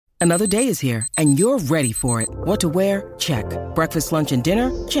Another day is here, and you're ready for it. What to wear? Check. Breakfast, lunch, and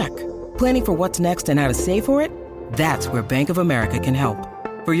dinner? Check. Planning for what's next and how to save for it? That's where Bank of America can help.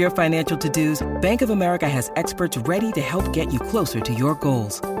 For your financial to-dos, Bank of America has experts ready to help get you closer to your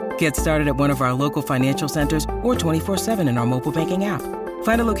goals. Get started at one of our local financial centers or 24/7 in our mobile banking app.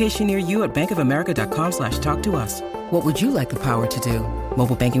 Find a location near you at bankofamerica.com/talktous. What would you like the power to do?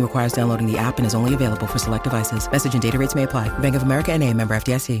 Mobile banking requires downloading the app and is only available for select devices. Message and data rates may apply. Bank of America N.A., member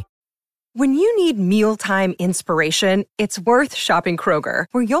FDIC. When you need mealtime inspiration, it's worth shopping Kroger,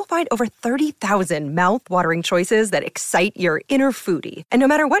 where you'll find over 30,000 mouth-watering choices that excite your inner foodie. And no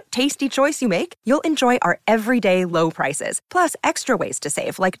matter what tasty choice you make, you'll enjoy our everyday low prices, plus extra ways to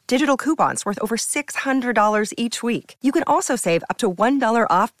save, like digital coupons worth over $600 each week. You can also save up to $1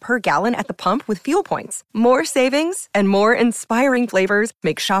 off per gallon at the pump with fuel points. More savings and more inspiring flavors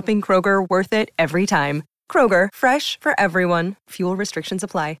make shopping Kroger worth it every time. Kroger, fresh for everyone. Fuel restrictions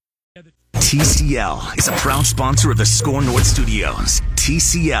apply. TCL is a proud sponsor of the Score North Studios.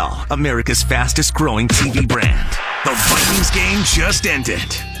 TCL, America's fastest growing TV brand. The Vikings game just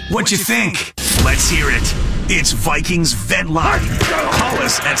ended. What'd you think? Let's hear it. It's Vikings Vent Line. Call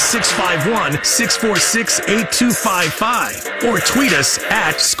us at 651-646-8255 or tweet us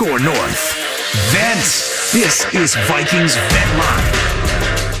at Score North. Vent. This is Vikings Vent Line.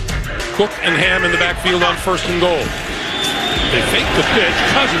 Cook and Ham in the backfield on 1st and goal. They fake the pitch.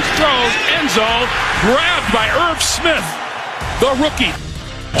 Cousins throws. End zone. Grabbed by Irv Smith, the rookie.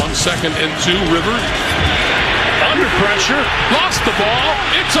 On 2nd and 2, Rivers. Under pressure. Lost the ball.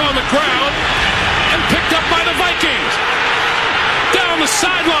 It's on the ground. And picked up by the Vikings. Down the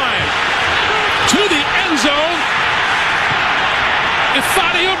sideline. To the end zone.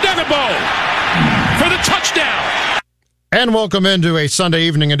 Ifadio Degabo for the touchdown. And welcome into a Sunday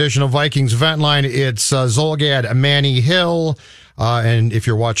evening edition of Vikings Vent Line. It's Zolgad Manny Hill. And if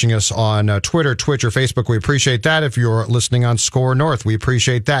you're watching us on Twitter, Twitch, or Facebook, we appreciate that. If you're listening on Score North, we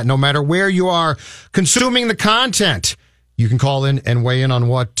appreciate that. No matter where you are consuming the content, you can call in and weigh in on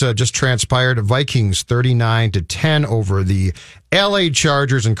what just transpired. Vikings 39-10 over the LA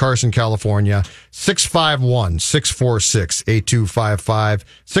Chargers in Carson, California. 651-646-8255.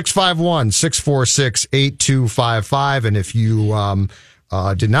 651-646-8255. And if you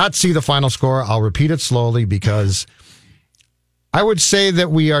did not see the final score, I'll repeat it slowly because I would say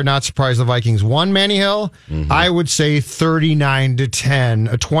that we are not surprised the Vikings won, Manny Hill. Mm-hmm. I would say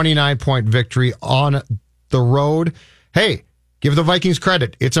 39-10, a 29-point victory on the road. Hey, give the Vikings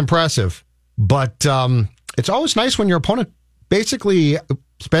credit. It's impressive. But it's always nice when your opponent basically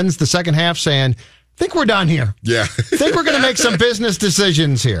spends the second half saying, I think we're done here. Yeah. I think we're going to make some business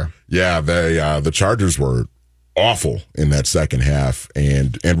decisions here. Yeah, the Chargers were awful in that second half.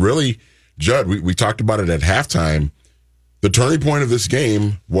 And really, Judd, we talked about it at halftime. The turning point of this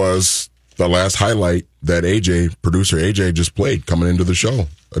game was the last highlight that producer AJ just played coming into the show.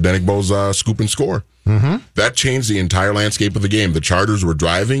 Adenigbo's scoop and score. Mm-hmm. That changed the entire landscape of the game. The Chargers were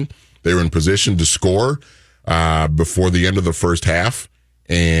driving. They were in position to score before the end of the first half.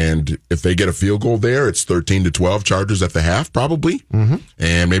 And if they get a field goal there, it's 13-12 Chargers at the half, probably. Mm-hmm.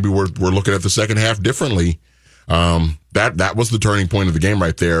 And maybe we're looking at the second half differently. That was the turning point of the game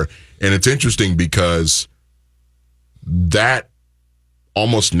right there. And it's interesting because that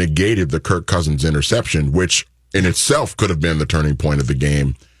almost negated the Kirk Cousins interception, which in itself could have been the turning point of the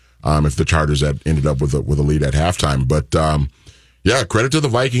game if the Chargers had ended up with a lead at halftime. But yeah, credit to the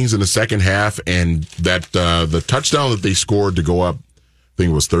Vikings in the second half, and that the touchdown that they scored to go up, I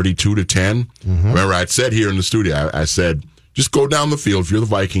think it was 32-10. Mm-hmm. Remember, I said here in the studio, I said, just go down the field. If you're the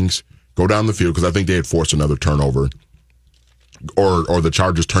Vikings, go down the field, because I think they had forced another turnover, or the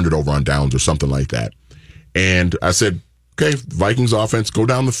Chargers turned it over on downs or something like that. And I said, okay, Vikings offense, go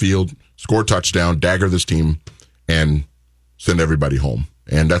down the field, score a touchdown, dagger this team, and send everybody home.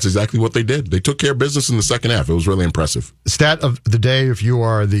 And that's exactly what they did. They took care of business in the second half. It was really impressive. Stat of the day, if you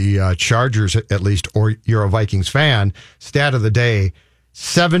are the Chargers at least, or you're a Vikings fan, stat of the day,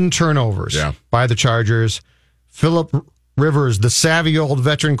 7 turnovers by the Chargers. Phillip Rivers, the savvy old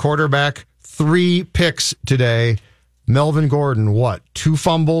veteran quarterback, 3 picks today. Melvin Gordon, 2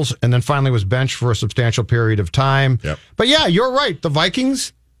 fumbles, and then finally was benched for a substantial period of time. Yep. But yeah, you're right. The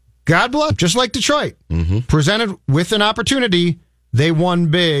Vikings, God bless, just like Detroit, presented with an opportunity. They won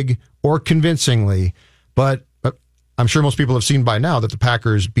big or convincingly. But I'm sure most people have seen by now that the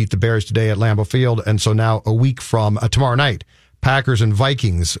Packers beat the Bears today at Lambeau Field. And so now a week from tomorrow night, Packers and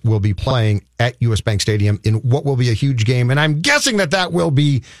Vikings will be playing at US Bank Stadium in what will be a huge game. And I'm guessing that will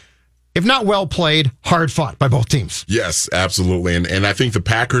be, if not well played, hard fought by both teams. Yes, absolutely. And I think the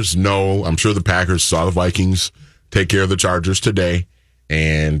Packers know, I'm sure the Packers saw the Vikings take care of the Chargers today.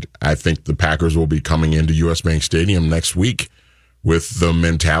 And I think the Packers will be coming into U.S. Bank Stadium next week with the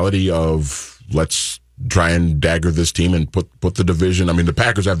mentality of let's try and dagger this team and put the division. I mean, the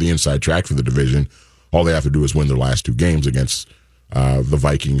Packers have the inside track for the division. All they have to do is win their last 2 games against the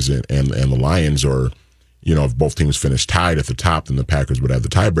Vikings and the Lions, or, if both teams finish tied at the top, then the Packers would have the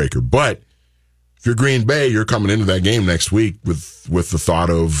tiebreaker. But if you're Green Bay, you're coming into that game next week with the thought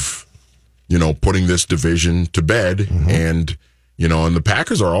of, putting this division to bed. And, and the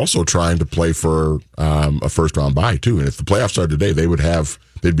Packers are also trying to play for a first-round bye, too. And if the playoffs started today,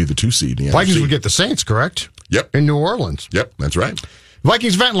 they'd be the 2 seed in the Vikings NFC. would get the Saints, correct? Yep. In New Orleans. Yep, that's right.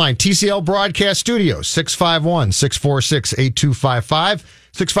 Vikings Vent Line, TCL Broadcast Studios, 651-646-8255.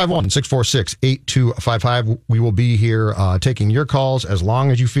 651-646-8255. We will be here taking your calls as long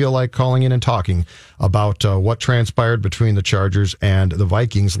as you feel like calling in and talking about what transpired between the Chargers and the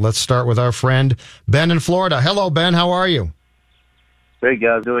Vikings. Let's start with our friend Ben in Florida. Hello, Ben. How are you? Hey,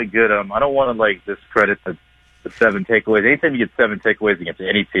 guys. Doing good. I don't want to discredit the 7 takeaways. Anytime you get 7 takeaways against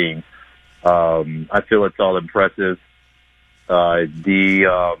any team, I feel it's all impressive. I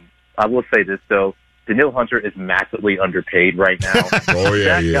will say this, though. Danielle Hunter is massively underpaid right now. Oh,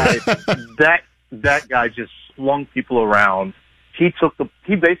 yeah, That guy just slung people around. He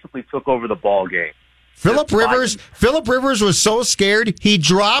basically took over the ball game. Phillip Rivers was so scared, he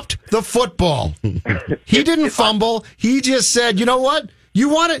dropped the football. He didn't fumble. He just said, you know what? You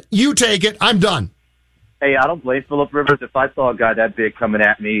want it? You take it. I'm done. Hey, I don't blame Phillip Rivers. If I saw a guy that big coming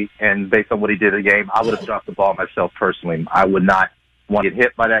at me, and based on what he did in the game, I would have dropped the ball myself personally. I would not want to get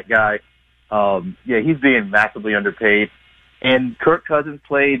hit by that guy. He's being massively underpaid. And Kirk Cousins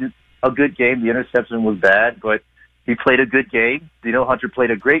played a good game. The interception was bad, but he played a good game. Danielle Hunter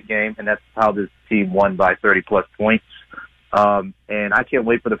played a great game, and that's how this team won by 30-plus points. And I can't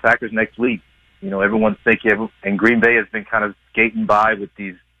wait for the Packers next week. Everyone's thinking, and Green Bay has been kind of skating by with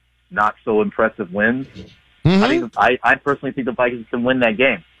these not-so-impressive wins. I personally think the Vikings can win that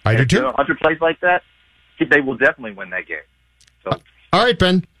game. I do, too. If Hunter plays like that, they will definitely win that game. So, all right,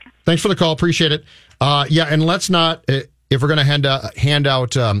 Ben. Thanks for the call. Appreciate it. And let's not, if we're going to hand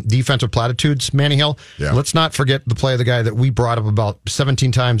out defensive platitudes, Manny Hill, let's not forget the play of the guy that we brought up about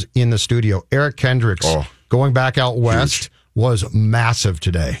 17 times in the studio, Eric Kendricks, going back out west, was massive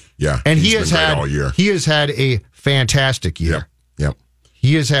today. Yeah, and he has had all year. He has had a fantastic year. Yep.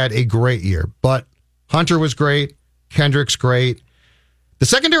 He has had a great year. But Hunter was great. Kendricks great. The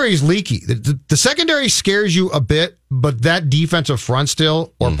secondary is leaky. The secondary scares you a bit, but that defensive front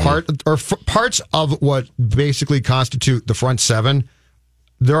still, or parts of what basically constitute the front 7,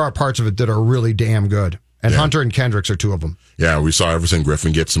 there are parts of it that are really damn good. And Hunter and Kendricks are 2 of them. Yeah, we saw Everson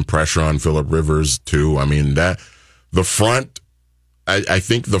Griffin get some pressure on Phillip Rivers too. I mean, I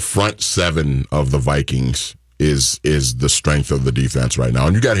think the front 7 of the Vikings is the strength of the defense right now.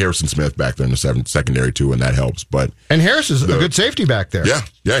 And you got Harrison Smith back there in the secondary too, and that helps. And Harris is a good safety back there. Yeah,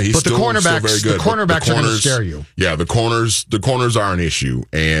 he's still very good. The cornerbacks are going to scare you. Yeah, the corners are an issue,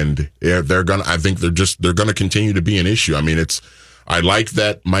 and they're gonna continue to be an issue. I mean, I like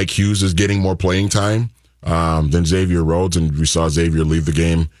that Mike Hughes is getting more playing time than Xavier Rhodes, and we saw Xavier leave the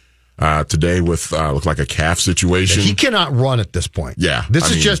game today with looked like a calf situation. He cannot run at this point. Yeah.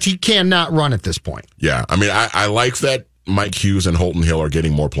 He cannot run at this point. Yeah. I mean, I like that Mike Hughes and Holton Hill are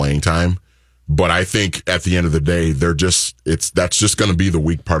getting more playing time, but I think at the end of the day, that's just going to be the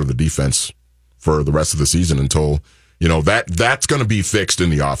weak part of the defense for the rest of the season until, that's going to be fixed in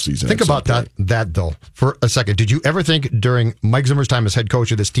the offseason. Think about that though, for a second. Did you ever think during Mike Zimmer's time as head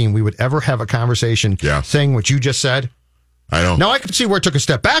coach of this team, we would ever have a conversation saying what you just said? I know. Now, I can see where it took a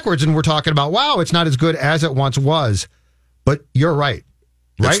step backwards, and we're talking about, wow, it's not as good as it once was. But you're right.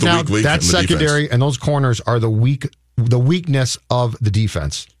 Right now, that secondary and those corners are the weakness of the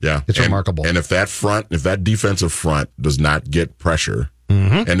defense. Yeah. It's remarkable. And if that defensive front does not get pressure,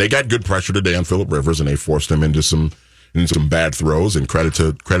 and they got good pressure today on Phillip Rivers, and they forced him into some bad throws, and credit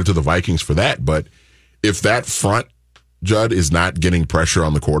to the Vikings for that. But if that front, Judd, is not getting pressure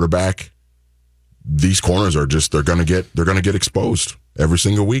on the quarterback, these corners are they're going to get exposed every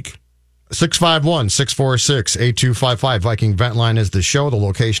single week. 651-646-8255. Viking Vent Line is the show. The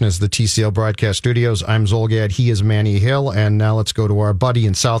location is the TCL Broadcast Studios. I'm Zolgad. He is Manny Hill. And now let's go to our buddy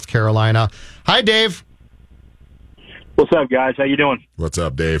in South Carolina. Hi, Dave. What's up, guys? How you doing? What's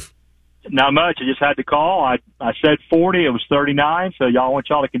up, Dave? Not much. I just had to call. I said 40. It was 39. So I want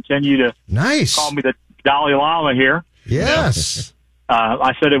y'all to continue to call me the Dalai Lama here. Yes.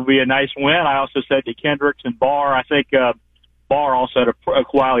 I said it would be a nice win. I also said to Kendricks and Barr. I think Barr also had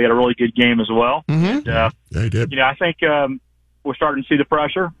Quiley had a really good game as well. Mm-hmm. And, he did. I think we're starting to see the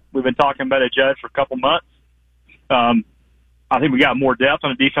pressure. We've been talking about it, Judd, for a couple months. I think we got more depth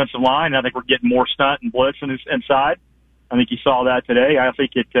on the defensive line. I think we're getting more stunt and blitz inside. I think you saw that today. I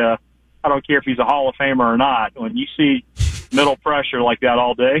think I don't care if he's a Hall of Famer or not. When you see middle pressure like that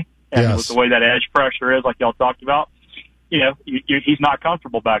all day, and with the way that edge pressure is, like y'all talked about, he's not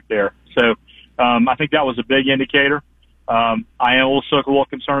comfortable back there. So I think that was a big indicator. I am a little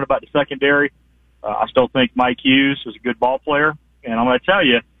concerned about the secondary. I still think Mike Hughes is a good ball player. And I'm going to tell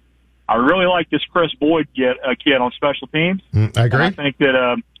you, I really like this Chris Boyd kid on special teams. I agree.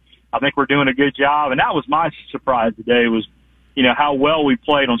 And I think we're doing a good job. And that was my surprise today was, how well we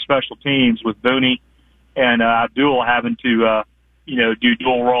played on special teams with Booney and Abdul having to, do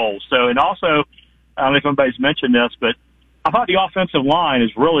dual roles. So, and also, I don't know if anybody's mentioned this, but I thought the offensive line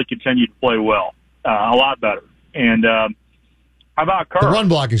has really continued to play well, a lot better. And how about Kirk? The run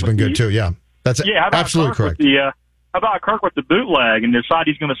blocking's been good too. Yeah, that's absolutely correct. How about Kirk with the bootleg and decide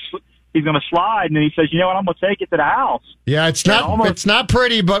he's going to slide, and then he says, "You know what? I'm going to take it to the house." Yeah, it's not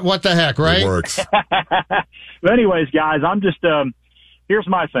pretty, but what the heck, right? It works. But anyways, guys, I'm just here's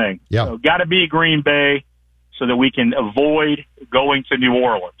my thing. Yeah, got to beat Green Bay so that we can avoid going to New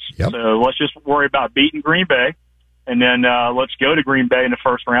Orleans. Yep. So let's just worry about beating Green Bay, and then let's go to Green Bay in the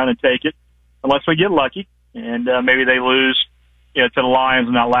first round and take it, unless we get lucky and maybe they lose to the Lions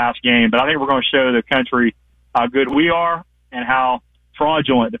in that last game. But I think we're going to show the country how good we are and how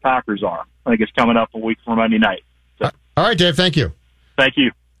fraudulent the Packers are. I think it's coming up a week from Monday night. So. All right, Dave, thank you. Thank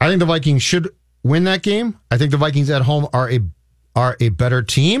you. I think the Vikings should win that game. I think the Vikings at home are a better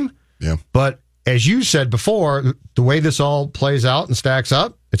team. Yeah. But as you said before, the way this all plays out and stacks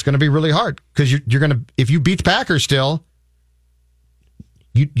up, it's going to be really hard because you're going to, if you beat the Packers still,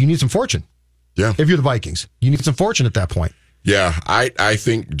 you need some fortune. Yeah. If you're the Vikings, you need some fortune at that point. Yeah, I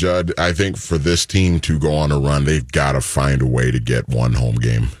think, Judd, for this team to go on a run, they've got to find a way to get one home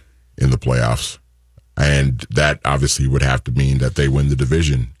game in the playoffs. And that obviously would have to mean that they win the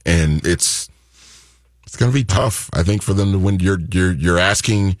division. And it's going to be tough, I think, for them to win. You're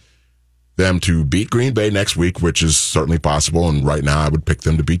asking them to beat Green Bay next week, which is certainly possible. And right now I would pick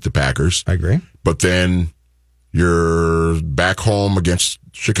them to beat the Packers. I agree. But then you're back home against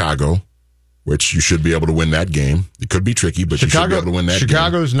Chicago, which you should be able to win that game. It could be tricky, but you should be able to win that game.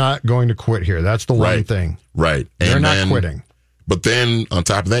 Chicago's not going to quit here. That's the one thing. Right. They're not quitting. But then, on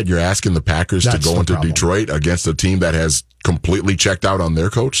top of that, you're asking the Packers to go into Detroit against a team that has completely checked out on their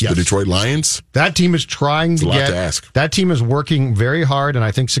coach, the Detroit Lions. That team is trying to get... to ask. That team is working very hard, and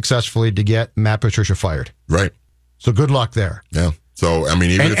I think successfully, to get Matt Patricia fired. Right. So good luck there. Yeah. So, I mean,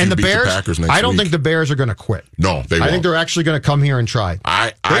 even if you beat the Packers next week... I don't think the Bears are going to quit. No, they won't. I think they're actually going to come here and try.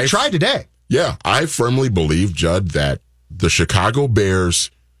 They tried today. Yeah, I firmly believe, Judd, that the Chicago Bears,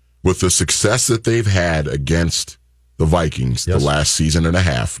 with the success that they've had against the Vikings the last season and a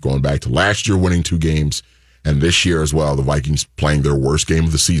half, going back to last year winning 2 games, and this year as well, the Vikings playing their worst game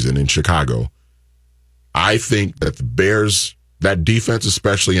of the season in Chicago. I think that the Bears, that defense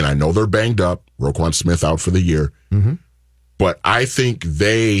especially, and I know they're banged up, Roquan Smith out for the year, but I think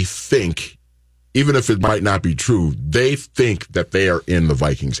they think, even if it might not be true, they think that they are in the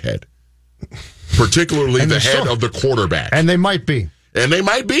Vikings' head. Particularly the head of the quarterback. And they might be. And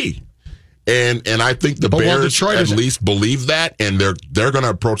I think the Bears at least believe that, and they're going to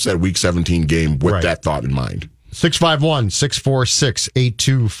approach that Week 17 game with that thought in mind.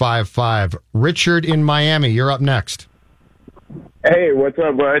 651-646-8255. Richard in Miami, you're up next. Hey, what's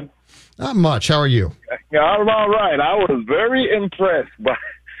up, bud? Not much. How are you? I'm all right. I was very impressed by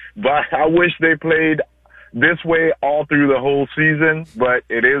I wish they played this way all through the whole season, but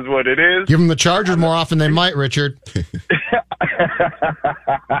it is what it is. Give them the Chargers more often than they might, Richard.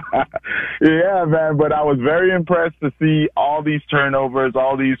 Yeah, man, but I was very impressed to see all these turnovers,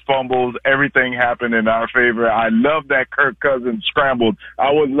 all these fumbles, everything happen in our favor. I love that Kirk Cousins scrambled.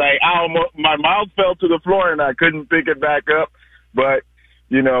 I was like, my mouth fell to the floor and I couldn't pick it back up. But,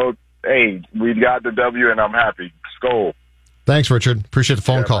 hey, we got the W and I'm happy. Skol. Thanks, Richard. Appreciate the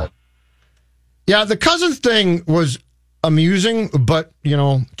phone call. Man. Yeah, the Cousins thing was amusing, but,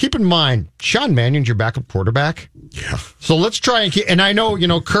 keep in mind, Sean Mannion's your backup quarterback. Yeah. So let's try and and I know,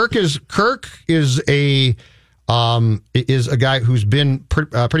 Kirk is a guy who's been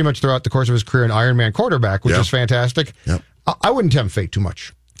pretty much throughout the course of his career an Ironman quarterback, which is fantastic. Yep. I wouldn't tempt fate too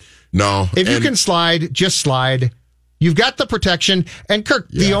much. No. If you can slide, just slide. You've got the protection. And Kirk,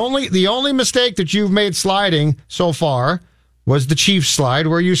 the only mistake that you've made sliding so far was the Chiefs slide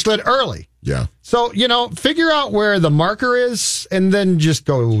where you slid early. Yeah. So, figure out where the marker is and then just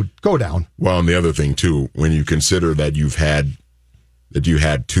go down. Well, and the other thing, too, when you consider that you had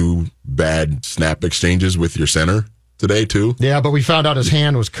 2 bad snap exchanges with your center today too. Yeah, but we found out his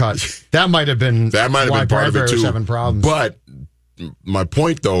hand was cut. That might have been why part of it too. Was having problems. But my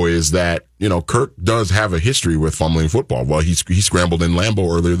point, though, is that, Kirk does have a history with fumbling football. Well, he scrambled in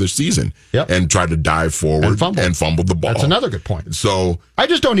Lambeau earlier this season and tried to dive forward and fumbled the ball. That's another good point. So I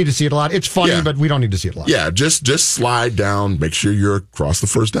just don't need to see it a lot. It's funny, but we don't need to see it a lot. Yeah, just slide down. Make sure you're across the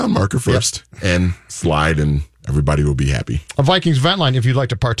first down marker first and slide, and everybody will be happy. A Vikings Vent Line, if you'd like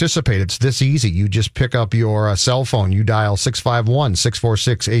to participate, it's this easy. You just pick up your cell phone. You dial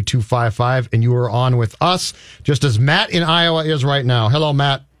 651-646-8255, and you are on with us, just as Matt in Iowa is right now. Hello,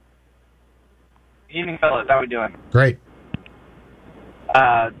 Matt. Evening, fellas. How are we doing? Great.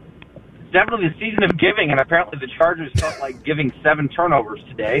 It's definitely the season of giving, and apparently the Chargers felt like giving 7 turnovers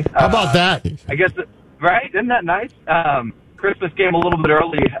today. How about that? I guess, right? Isn't that nice? Christmas game a little bit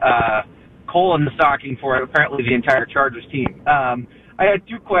early. Coal in the stocking for apparently the entire Chargers team. I had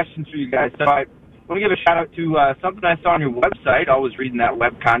 2 questions for you guys. So I want to give a shout-out to something I saw on your website. Always reading that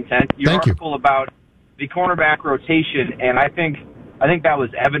web content. Your article about the cornerback rotation, and I think that was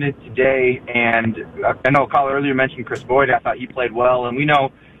evident today. And I know a caller earlier mentioned Chris Boyd. I thought he played well, and we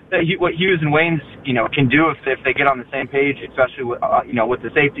know that what Hughes and Waynes, can do if they get on the same page, especially with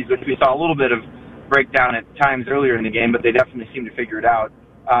the safeties, which we saw a little bit of breakdown at times earlier in the game, but they definitely seem to figure it out.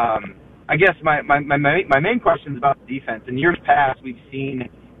 I guess my main question is about the defense. In years past, we've seen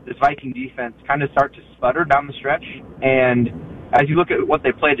this Viking defense kind of start to sputter down the stretch, and as you look at what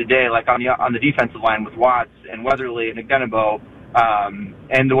they played today, like on the defensive line with Watts and Weatherly and Igbenebo,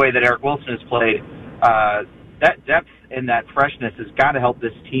 and the way that Eric Wilson has played, that depth and that freshness has got to help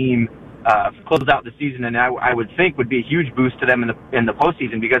this team close out the season, and I would think would be a huge boost to them in the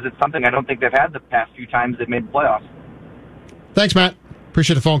postseason, because it's something I don't think they've had the past few times they've made the playoffs. Thanks, Matt.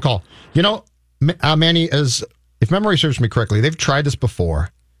 Appreciate the phone call. Manny, if memory serves me correctly, they've tried this before.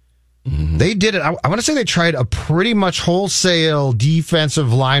 Mm-hmm. They did it. I want to say they tried a pretty much wholesale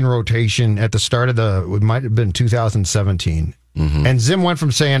defensive line rotation at the start of it might have been 2017. Mm-hmm. And Zim went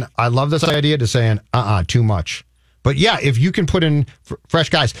from saying, I love this idea, to saying, too much. But yeah, if you can put in fresh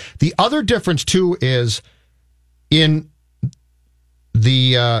guys. The other difference, too, is in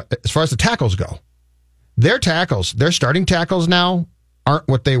the as far as the tackles go. Their starting tackles now aren't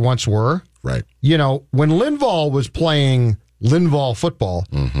what they once were. Right. When Linval was playing Linval football,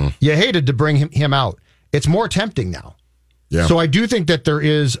 mm-hmm. you hated to bring him out. It's more tempting now. Yeah. So I do think that there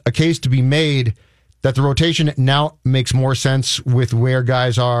is a case to be made that the rotation now makes more sense with where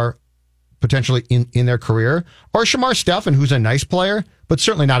guys are potentially in their career. Or Shamar Stephen, who's a nice player, but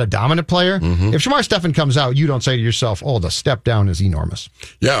certainly not a dominant player. Mm-hmm. If Shamar Stephen comes out, you don't say to yourself, the step down is enormous.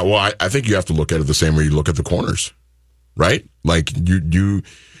 Yeah, well, I think you have to look at it the same way you look at the corners, right? Like,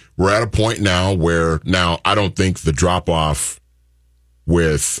 we're at a point now where I don't think the drop-off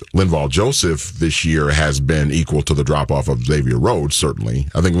with Linval Joseph this year has been equal to the drop-off of Xavier Rhodes, certainly.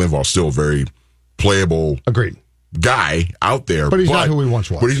 I think Linval's still a very playable guy out there. But he's not who he once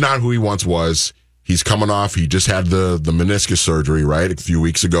was. But he's not who he once was. He's coming off. He just had the meniscus surgery, right, a few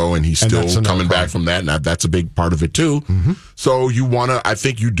weeks ago, and he's still coming back from that, and that's a big part of it, too. Mm-hmm. So I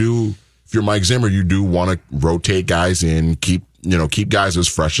think you do, if you're Mike Zimmer, you do want to rotate guys in, keep guys as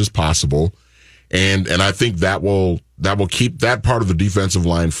fresh as possible. And I think that will keep that part of the defensive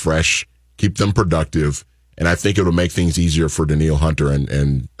line fresh, keep them productive, and I think it'll make things easier for Danielle Hunter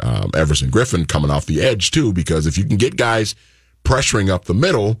and Everson Griffin coming off the edge too, because if you can get guys pressuring up the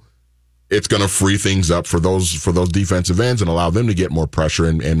middle, it's going to free things up for those defensive ends and allow them to get more pressure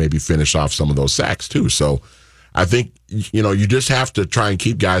and maybe finish off some of those sacks too. So I think you just have to try and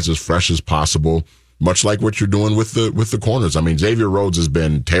keep guys as fresh as possible, much like what you're doing with the corners. I mean, Xavier Rhodes has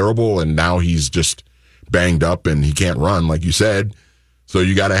been terrible, and now he's just banged up and he can't run, like you said. So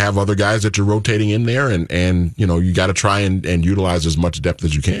you got to have other guys that you're rotating in there, and you got to try and utilize as much depth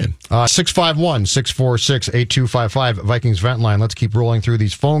as you can. 651-646-8255, Vikings Vent Line. Let's keep rolling through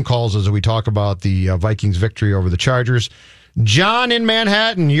these phone calls as we talk about the Vikings victory over the Chargers. John in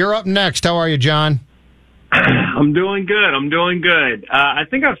Manhattan, you're up next. How are you, John? I'm doing good. I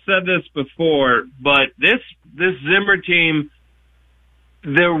think I've said this before, but this Zimmer team,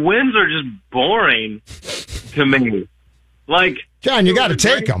 their wins are just boring to me. Like, John, you got to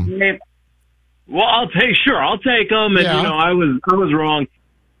take them. Well, I'll take them, and I was wrong.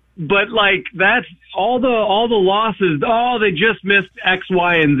 But like, that's all the losses. Oh, they just missed X,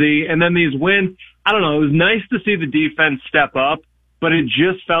 Y, and Z, and then these wins. I don't know. It was nice to see the defense step up, but it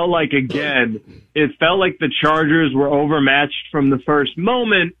just felt like, again, the Chargers were overmatched from the first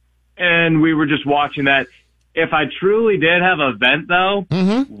moment, and we were just watching that. If I truly did have a vent, though,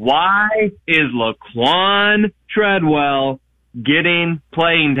 why is Laquan Treadwell getting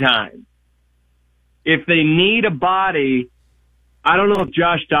playing time? if they need a body, I don't know if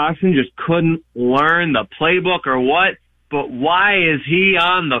Josh Doctson just couldn't learn the playbook or what, but why is he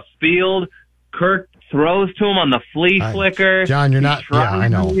on the field? Kirk throws to him on the flea flicker. John, you're not. Yeah, I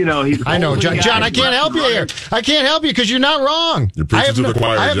know. I know, John. I can't help you here. I can't help you because you're not wrong. You're preaching to the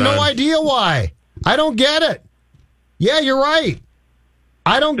choir, I have John. no idea why. I don't get it. Yeah, you're right.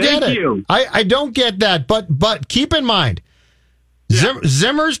 I don't get it. I don't get that. But keep in mind,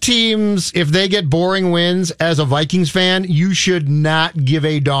 Zimmer's teams, if they get boring wins as a Vikings fan, you should not give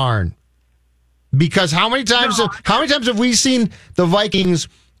a darn. Because how many times have we seen the Vikings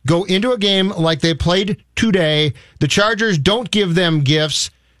go into a game like they played today? The Chargers don't give them gifts.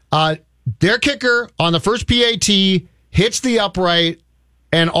 Their kicker on the first PAT hits the upright,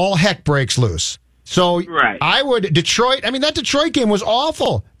 and all heck breaks loose. So that Detroit game was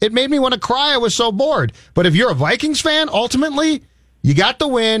awful. It made me want to cry. I was so bored. But if you're a Vikings fan, ultimately, you got the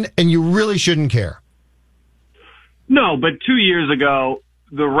win, and you really shouldn't care. No, but 2 years ago,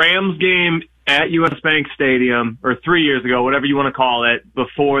 the Rams game at U.S. Bank Stadium, or 3 years ago, whatever you want to call it,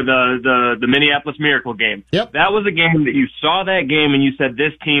 before the Minneapolis Miracle game. Yep. That was a game that you saw that game and you said,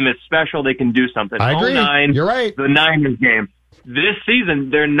 this team is special, they can do something. I agree. 09, you're right. The Niners game. This season,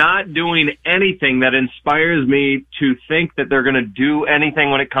 they're not doing anything that inspires me to think that they're going to do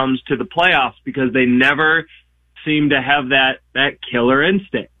anything when it comes to the playoffs because they never seem to have that killer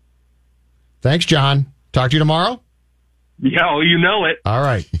instinct. Thanks, John. Talk to you tomorrow? Yeah, you know it. All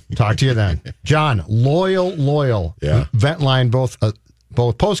right. Talk to you then. John, loyal. Yeah. Vent line, both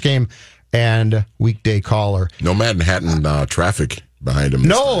post-game and weekday caller. No Manhattan traffic behind him.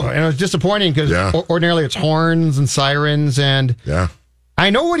 No, and it was disappointing because ordinarily it's horns and sirens. And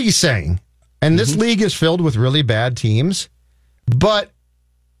I know what he's saying. And this league is filled with really bad teams. But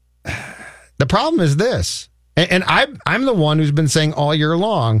the problem is this. And I'm the one who's been saying all year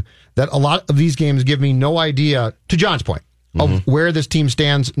long that a lot of these games give me no idea, to John's point, of where this team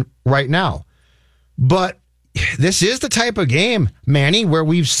stands right now. But this is the type of game, Manny, where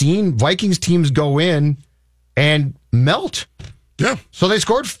we've seen Vikings teams go in and melt. Yeah. So they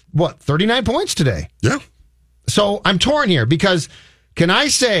scored, 39 points today? Yeah. So I'm torn here because can I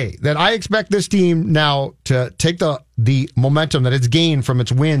say that I expect this team now to take the momentum that it's gained from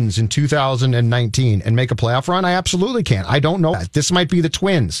its wins in 2019 and make a playoff run? I absolutely can. I don't know that. This might be the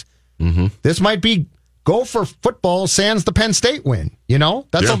Twins. This might be go for football sans the Penn State win. You know,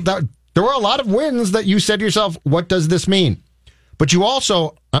 there were a lot of wins that you said to yourself, what does this mean? But you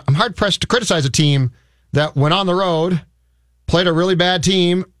also, I'm hard pressed to criticize a team that went on the road, played a really bad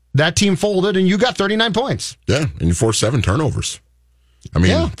team. That team folded and you got 39 points. Yeah. And you forced 7 turnovers. I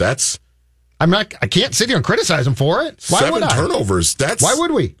mean, that's. I can't sit here and criticize them for it. Why 7 would I? turnovers. Why would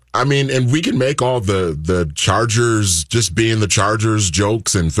we? I mean, and we can make all the Chargers just being the Chargers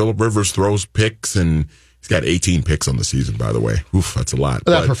jokes, and Phillip Rivers throws picks, and he's got 18 picks on the season, by the way. Oof, that's a lot.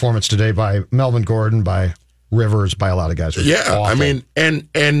 That performance today by Melvin Gordon, by Rivers, by a lot of guys. Was awful. I mean, and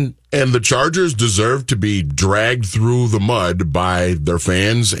the Chargers deserve to be dragged through the mud by their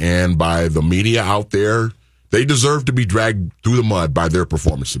fans and by the media out there. They deserve to be dragged through the mud by their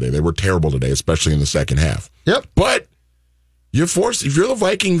performance today. They were terrible today, especially in the second half. Yep. But if you're the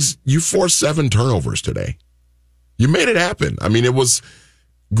Vikings, you forced 7 turnovers today. You made it happen. I mean, it was,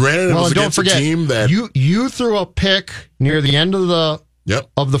 granted, it was against a team that... You threw a pick near the end of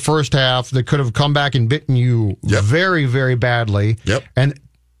the first half that could have come back and bitten you very, very badly. Yep. And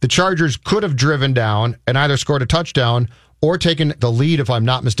the Chargers could have driven down and either scored a touchdown or taken the lead, if I'm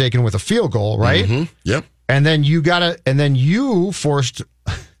not mistaken, with a field goal, right? Mm-hmm. Yep. And then you forced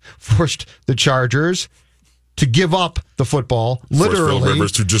the Chargers to give up the football, literally, Phil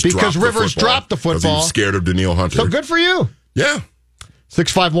Rivers to just because drop Rivers dropped the football. He was scared of Danielle Hunter. So good for you. Yeah.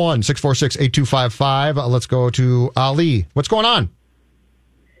 651-646-8255. Let's go to Ali. What's going on?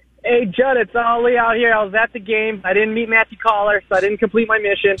 Hey, Judd, it's Ali out here. I was at the game. I didn't meet Matthew Collar, so I didn't complete my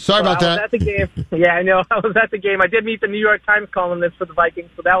mission. Sorry about that. I was at the game. Yeah, I know. I was at the game. I did meet the New York Times columnist for the Vikings,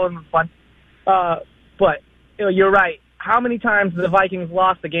 so that one was fun. But you're right. How many times have the Vikings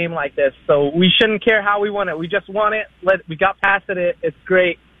lost a game like this? So we shouldn't care how we won it. We just won it. We got past it. It's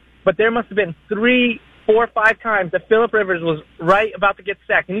great. But there must have been 3, 4, 5 times that Phillip Rivers was right about to get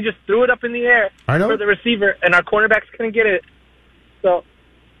sacked, and he just threw it up in the air for the receiver, and our cornerbacks couldn't get it. So,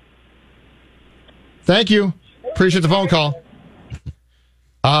 thank you. Appreciate the phone call.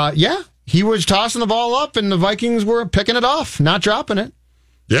 Yeah, he was tossing the ball up, and the Vikings were picking it off, not dropping it.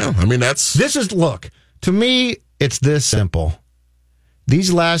 Yeah, I mean, look, to me, it's this simple.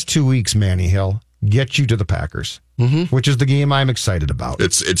 These last 2 weeks, Manny Hill, get you to the Packers, which is the game I'm excited about.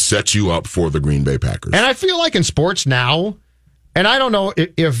 It sets you up for the Green Bay Packers. And I feel like in sports now, And I don't know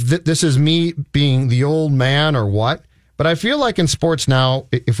if this is me being the old man or what, but I feel like in sports now,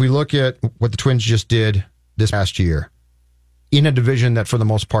 if we look at what the Twins just did this past year in a division that for the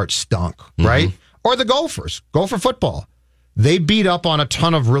most part stunk, right? Or the Gophers, Gopher football. They beat up on a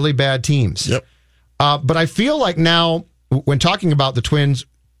ton of really bad teams. Yep. But I feel like now, when talking about the Twins,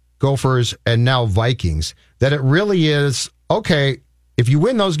 Gophers, and now Vikings, that it really is, okay, if you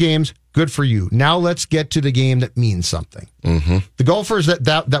win those games, good for you. Now let's get to the game that means something. The Gophers,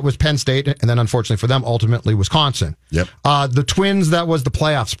 that was Penn State, and then unfortunately for them, ultimately Wisconsin. Yep. The Twins, that was the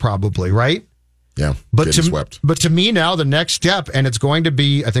playoffs probably, right? Yeah, but swept. But to me now, the next step, and it's going to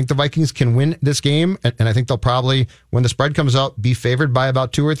be, I think the Vikings can win this game, and I think they'll probably, when the spread comes out, be favored by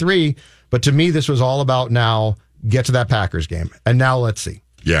about 2 or 3. But to me, this was all about now, get to that Packers game. And now let's see.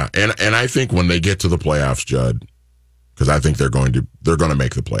 Yeah, and I think when they get to the playoffs, Judd, because I think they're going to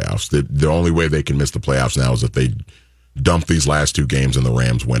make the playoffs. The only way they can miss the playoffs now is if they dump these last 2 games and the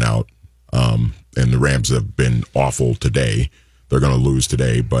Rams win out. And the Rams have been awful today. They're going to lose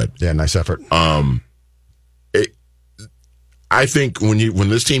today, but yeah, nice effort. I think when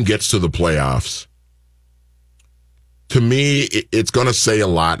this team gets to the playoffs, to me, it's going to say a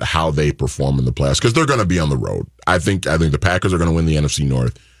lot how they perform in the playoffs because they're going to be on the road. I think the Packers are going to win the NFC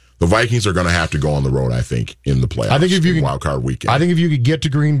North. The Vikings are going to have to go on the road, I think, in the playoffs. I think if you could, wild card weekend. I think if you could get to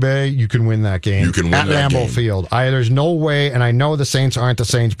Green Bay, you can win that game. You can win at that Lambeau game. Field. There's no way, and I know the Saints aren't the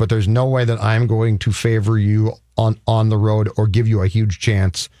Saints, but there's no way that I'm going to favor you on the road or give you a huge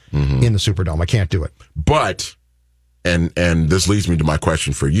chance in the Superdome. I can't do it. But, and this leads me to my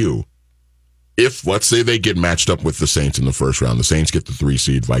question for you. If, let's say, they get matched up with the Saints in the first round, the Saints get the 3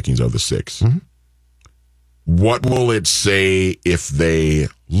 seed, Vikings are the 6. What will it say if they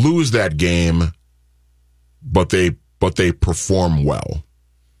lose that game, but they perform well?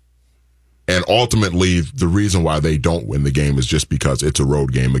 And ultimately, the reason why they don't win the game is just because it's a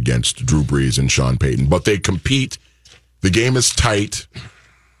road game against Drew Brees and Sean Payton. But they compete. The game is tight.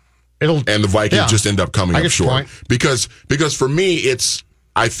 And the Vikings just end up coming up short. Because for me,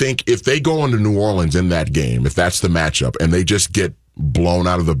 I think if they go into New Orleans in that game, if that's the matchup, and they just get blown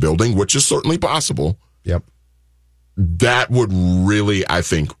out of the building, which is certainly possible. Yep. That would really, I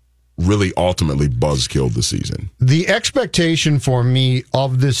think, ultimately buzzkill the season. The expectation for me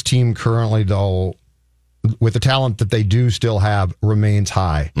of this team currently, though, with the talent that they do still have, remains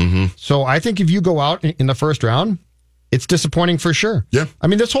high. So I think if you go out in the first round, it's disappointing for sure. Yeah. I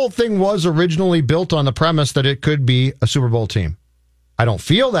mean, this whole thing was originally built on the premise that it could be a Super Bowl team. I don't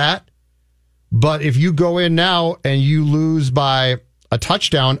feel that. But if you go in now and you lose by a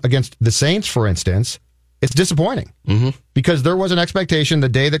touchdown against the Saints, for instance, it's disappointing because there was an expectation the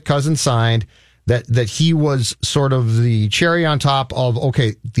day that Cousins signed that he was sort of the cherry on top of,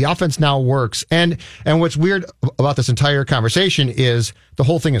 okay, the offense now works. And what's weird about this entire conversation is the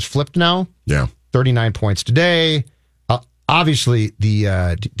whole thing is flipped now. Yeah. 39 points today. Obviously,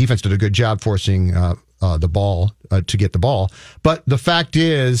 the defense did a good job forcing the ball to get the ball. But the fact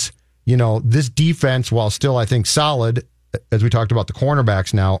is, this defense, while still, I think, solid, as we talked about, the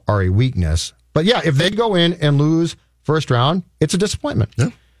cornerbacks now are a weakness. But yeah, if they go in and lose first round, it's a disappointment. Yeah.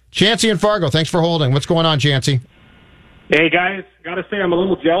 Chancey in Fargo, thanks for holding. What's going on, Chancey? Hey, guys. Got to say I'm a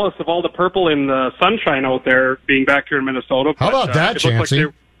little jealous of all the purple and the sunshine out there being back here in Minnesota. How about that, Chancey?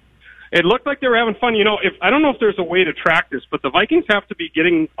 It looked like they were having fun. I don't know if there's a way to track this, but the Vikings have to be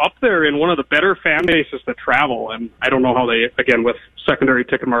getting up there in one of the better fan bases that travel. And I don't know how they, again, with secondary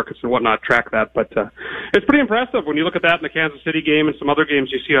ticket markets and whatnot, track that. But it's pretty impressive when you look at that in the Kansas City game and some other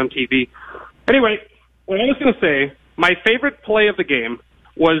games you see on TV. Anyway, what I was going to say, my favorite play of the game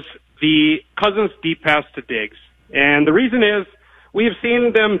was the Cousins deep pass to Diggs. And the reason is we have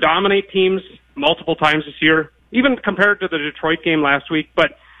seen them dominate teams multiple times this year, even compared to the Detroit game last week.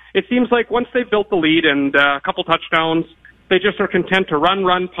 But it seems like once they built the lead and a couple touchdowns, they just are content to run,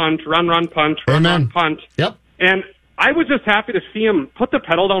 punt, run, punt. Yep. And I was just happy to see him put the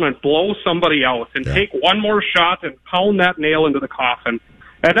pedal down and blow somebody out and take one more shot and pound that nail into the coffin.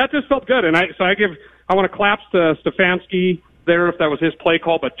 And that just felt good. And I want to clap to Stefanski there if that was his play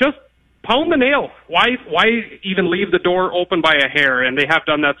call, but just pound the nail. Why even leave the door open by a hair? And they have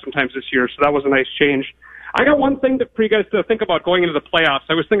done that sometimes this year, so that was a nice change. I got one thing for you guys to think about going into the playoffs.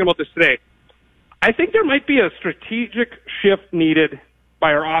 I was thinking about this today. I think there might be a strategic shift needed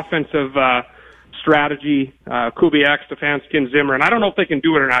by our offensive strategy, Kubiak, Stefanski, and Zimmer. And I don't know if they can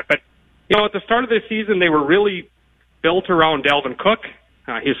do it or not, but at the start of this season, they were really built around Dalvin Cook,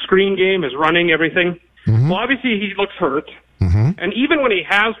 his screen game, his running, everything. Well, obviously he looks hurt. And even when he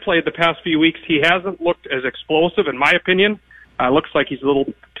has played the past few weeks, he hasn't looked as explosive, in my opinion. Looks like he's a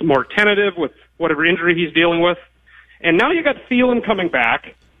little more tentative with whatever injury he's dealing with. And now you got Thielen coming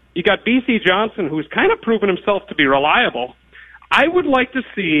back. You got B.C. Johnson, who's kind of proven himself to be reliable. I would like to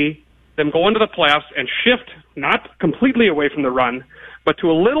see them go into the playoffs and shift not completely away from the run, but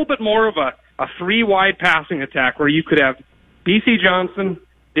to a little bit more of a three-wide passing attack where you could have B.C. Johnson,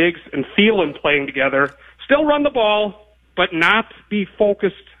 Diggs, and Thielen playing together, still run the ball, but not be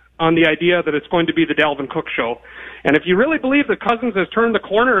focused on the idea that it's going to be the Dalvin Cook show. And if you really believe that Cousins has turned the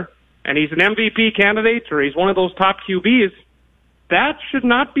corner and he's an MVP candidate or he's one of those top QBs, that should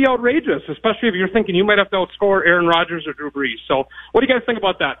not be outrageous, especially if you're thinking you might have to outscore Aaron Rodgers or Drew Brees. So what do you guys think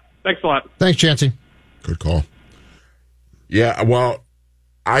about that? Thanks a lot. Thanks, Chancey. Good call. Yeah, well,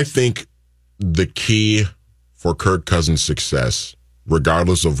 I think the key for Kirk Cousins' success,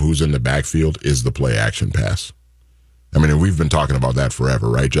 regardless of who's in the backfield, is the play-action pass. I mean, we've been talking about that forever,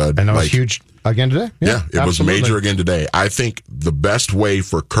 right, Judd? And that was huge again today? Yeah, it absolutely. was major again today. I think the best way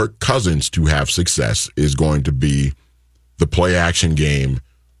for Kirk Cousins to have success is going to be the play-action game,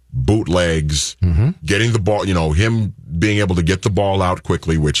 bootlegs, getting the ball, him being able to get the ball out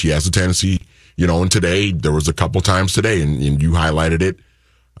quickly, which he has a tendency, and today, there was a couple times today, and you highlighted it,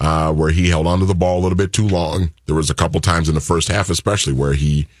 where he held onto the ball a little bit too long. There was a couple times in the first half, especially, where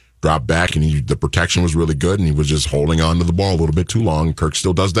he dropped back and the protection was really good and he was just holding on to the ball a little bit too long. Kirk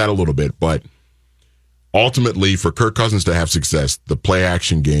still does that a little bit, but ultimately for Kirk Cousins to have success, the play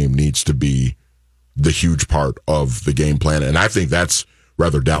action game needs to be the huge part of the game plan. And I think that's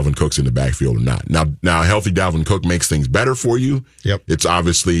whether Dalvin Cook's in the backfield or not. Now a healthy Dalvin Cook makes things better for you. Yep. It's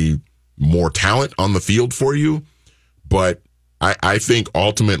obviously more talent on the field for you, but I think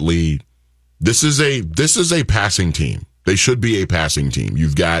ultimately this is a passing team. They should be a passing team.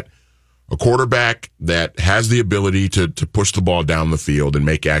 You've got a quarterback that has the ability to push the ball down the field and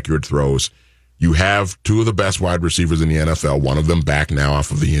make accurate throws. You have two of the best wide receivers in the NFL, one of them back now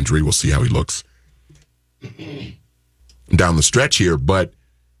off of the injury. We'll see how he looks down the stretch here. But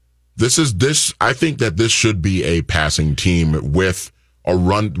I think that this should be a passing team with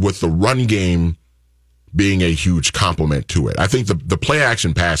the run game being a huge complement to it. I think the play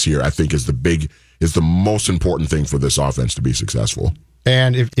action pass here, I think, is the most important thing for this offense to be successful.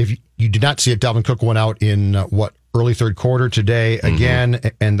 And if you did not see it, Dalvin Cook went out in early third quarter today again,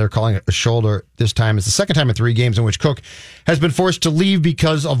 and they're calling it a shoulder this time. It's the second time in 3 games in which Cook has been forced to leave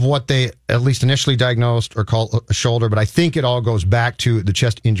because of what they at least initially diagnosed or called a shoulder. But I think it all goes back to the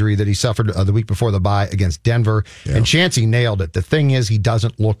chest injury that he suffered the week before the bye against Denver. Yeah. And Chancey nailed it. The thing is, he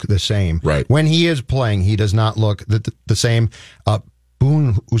doesn't look the same. Right. When he is playing, he does not look the same.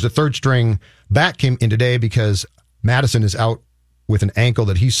 Boone, who's a third string back, came in today because Madison is out with an ankle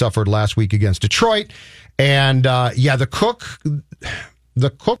that he suffered last week against Detroit. And the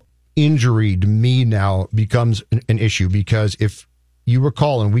Cook injury to me now becomes an issue because if you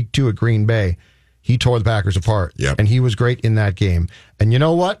recall in week 2 at Green Bay, he tore the Packers apart. Yep. And he was great in that game. And you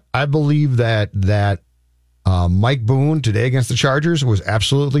know what? I believe that Mike Boone today against the Chargers was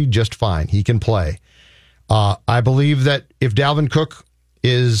absolutely just fine. He can play. I believe that if Dalvin Cook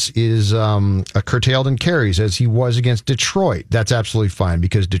is curtailed in carries as he was against Detroit, that's absolutely fine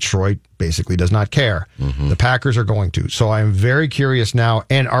because Detroit basically does not care. The Packers are going to. So I'm very curious now.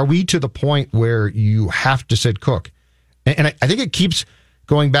 And are we to the point where you have to sit Cook? And I think it keeps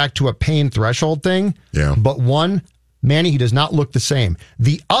going back to a pain threshold thing. Yeah. But one, Manny, he does not look the same.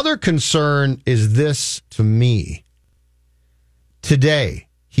 The other concern is this to me. Today,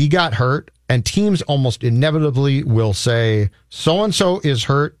 he got hurt. And teams almost inevitably will say, so-and-so is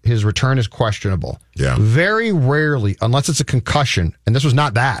hurt, his return is questionable. Yeah. Very rarely, unless it's a concussion, and this was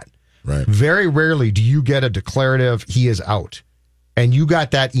not that, right? Very rarely do you get a declarative, he is out. And you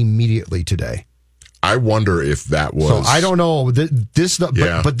got that immediately today. I wonder if that was... So I don't know.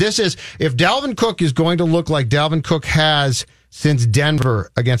 But this is, if Dalvin Cook is going to look like Dalvin Cook has since Denver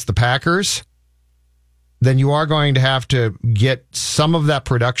against the Packers, then you are going to have to get some of that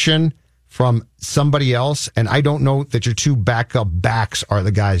production from somebody else, and I don't know that your 2 backup backs are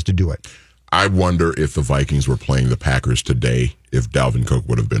the guys to do it. I wonder if the Vikings were playing the Packers today, if Dalvin Cook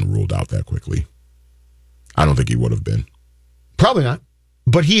would have been ruled out that quickly. I don't think he would have been. Probably not.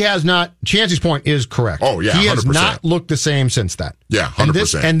 But he has not. Chancey's point is correct. Oh, yeah, 100%. He has not looked the same since that. Yeah,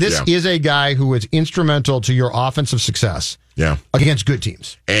 100%. And this is a guy who is instrumental to your offensive success against good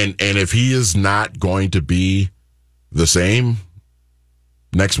teams. And if he is not going to be the same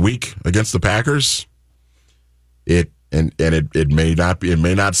next week against the Packers, it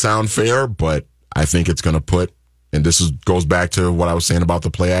may not sound fair, but I think it's going to put, and goes back to what I was saying about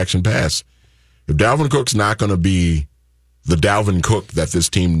the play action pass. If Dalvin Cook's not going to be the Dalvin Cook that this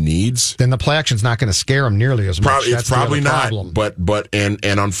team needs, then the play action's not going to scare him nearly as much. It's probably not. But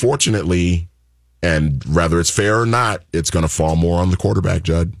unfortunately, And whether it's fair or not, it's going to fall more on the quarterback,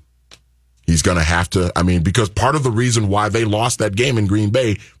 Judd. He's going to have to, because part of the reason why they lost that game in Green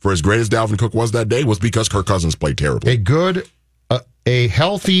Bay, for as great as Dalvin Cook was that day, was because Kirk Cousins played terrible. A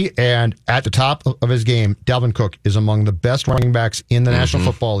healthy and at the top of his game, Dalvin Cook is among the best running backs in the National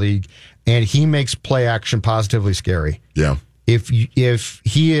Football League, and he makes play action positively scary. Yeah. If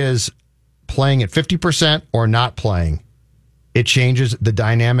he is playing at 50% or not playing, it changes the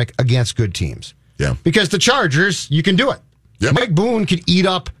dynamic against good teams. Yeah. Because the Chargers, you can do it. Yep. Mike Boone could eat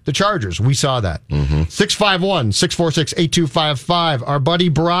up the Chargers. We saw that. 651-646-8255. Our buddy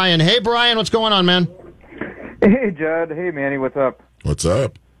Brian. Hey, Brian, what's going on, man? Hey, Judd. Hey, Manny, what's up? What's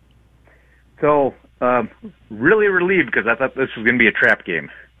up? So, really relieved because I thought this was going to be a trap game.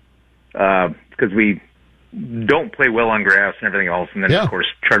 Because we don't play well on grass and everything else. And then, of course,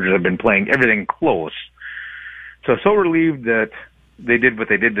 Chargers have been playing everything close. So relieved that they did what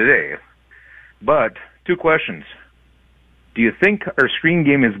they did today. But, 2 questions. Do you think our screen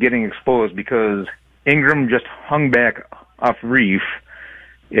game is getting exposed because Ingram just hung back off Reef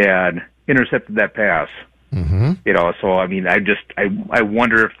and intercepted that pass? So I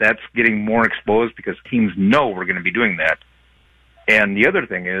wonder if that's getting more exposed because teams know we're going to be doing that. And the other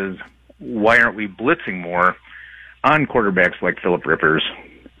thing is, why aren't we blitzing more on quarterbacks like Philip Rivers?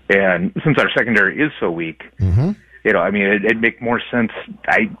 And since our secondary is so weak, it'd make more sense,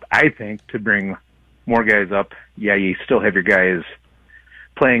 I think, to bring more guys up. Yeah, you still have your guys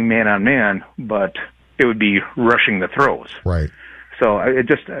playing man on man, but it would be rushing the throws. Right. So it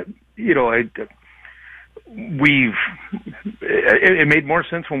made more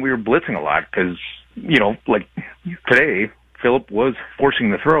sense when we were blitzing a lot because, like today, Philip was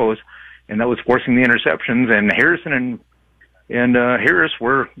forcing the throws, and that was forcing the interceptions, and Harrison and Harris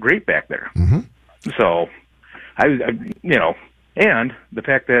were great back there. So, and the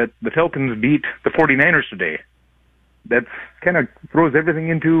fact that the Falcons beat the 49ers today, that kind of throws everything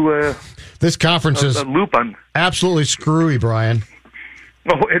into this conference is a loop on absolutely screwy, Brian.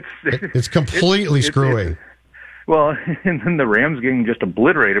 Oh, it's completely screwy. Well, and then the Rams getting just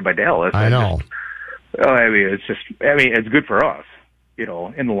obliterated by Dallas. I know. It's good for us,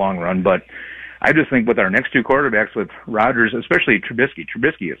 in the long run. But I just think with our next 2 quarterbacks, with Rodgers, especially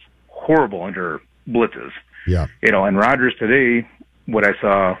Trubisky is horrible under blitzes. Yeah. And Rodgers today, what I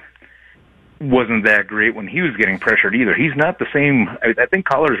saw wasn't that great when he was getting pressured either. He's not the same. I think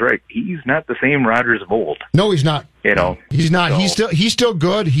Collar's right. He's not the same Rodgers of old. No, he's not. He's not. So, he's still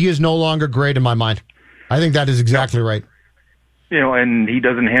good. He is no longer great in my mind. I think that is exactly right. And he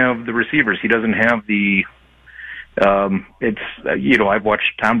doesn't have the receivers. He doesn't have the. I've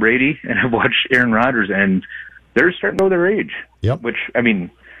watched Tom Brady and I've watched Aaron Rodgers, and they're starting to know their age. Yep. Which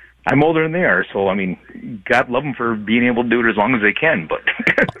I'm older than they are, so God love them for being able to do it as long as they can. But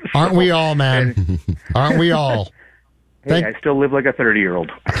aren't we all, man? Aren't we all? Hey, I still live like a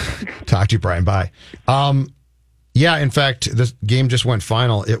 30-year-old. Talk to you, Brian. Bye. Yeah, in fact, this game just went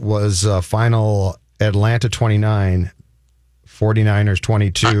final. It was final Atlanta 29, 49ers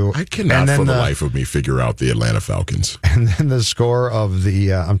 22. I cannot for the life of me figure out the Atlanta Falcons. And then the score of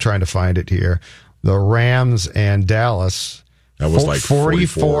the, I'm trying to find it here, the Rams and Dallas. That was like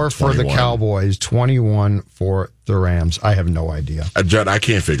 44 for the Cowboys, 21 for the Rams. I have no idea. Judd, I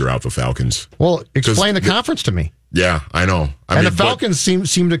can't figure out the Falcons. Well, explain the conference to me. Yeah, I know. The Falcons seem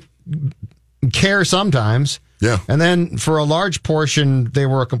to care sometimes. Yeah. And then for a large portion, they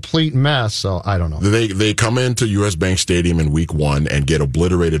were a complete mess, so I don't know. They come into U.S. Bank Stadium in week 1 and get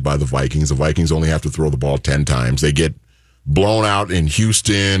obliterated by the Vikings. The Vikings only have to throw the ball 10 times. They get blown out in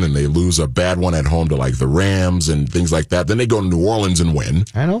Houston, and they lose a bad one at home to like the Rams and things like that. Then they go to New Orleans and win.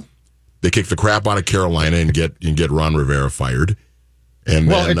 I know. They kick the crap out of Carolina and get Ron Rivera fired. And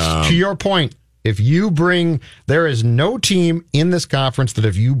then, it's to your point. If you there is no team in this conference that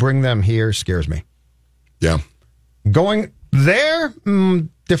if you bring them here scares me. Yeah. Going there,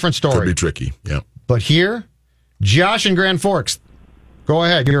 different story. Could be tricky. Yeah. But here, Josh in Grand Forks. Go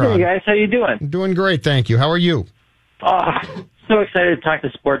ahead. You're on. Hey guys, how you doing? Doing great, thank you. How are you? So excited to talk to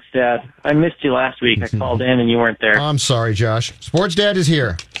Sports Dad. I missed you last week. I called in and you weren't there. I'm sorry, Josh. Sports Dad is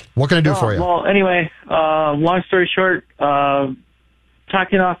here. What can I do for you? Well, anyway, long story short,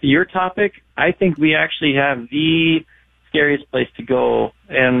 talking off your topic, I think we actually have the scariest place to go,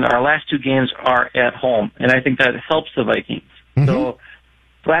 and our last 2 games are at home, and I think that helps the Vikings. Mm-hmm. So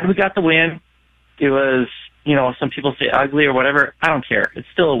glad we got the win. It was, some people say ugly or whatever. I don't care. It's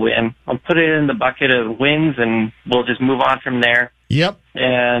still a win. I'll put it in the bucket of wins, and we'll just move on from there. Yep.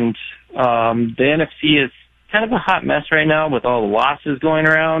 And the NFC is kind of a hot mess right now with all the losses going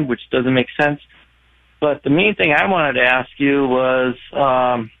around, which doesn't make sense. But the main thing I wanted to ask you was,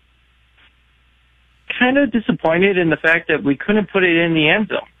 kind of disappointed in the fact that we couldn't put it in the end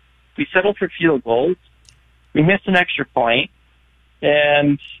zone. We settled for field goals. We missed an extra point.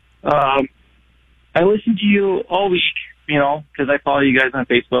 And I listened to you all week, because I follow you guys on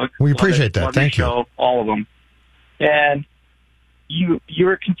Facebook. We appreciate that. Love Thank your you. show, all of them. And you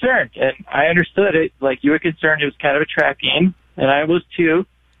were concerned, and I understood it. Like, you were concerned it was kind of a trap game, and I was too.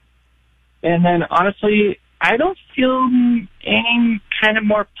 And then, honestly, I don't feel any kind of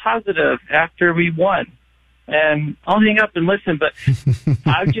more positive after we won. And I'll hang up and listen, but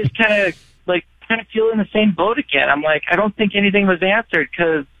I'm just kind of feeling the same boat again. I'm like, I don't think anything was answered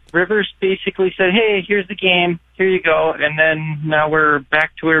because Rivers basically said, hey, here's the game, here you go, and then now we're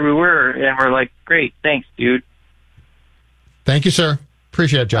back to where we were, and we're like, great, thanks, dude. Thank you, sir.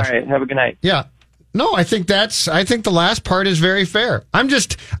 Appreciate it, Josh. All right, have a good night. Yeah. No, I think the last part is very fair. I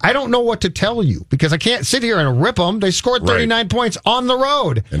don't know what to tell you because I can't sit here and rip them. They scored 39 points on the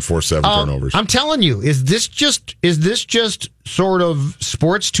road and forced 7 turnovers. I'm telling you, is this just sort of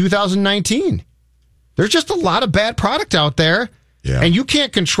sports 2019? There's just a lot of bad product out there, and you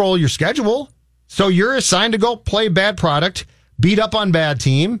can't control your schedule. So you're assigned to go play bad product, beat up on bad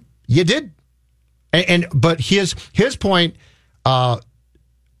team. You did, but his point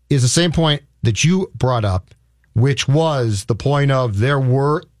is the same point that you brought up, which was the point of there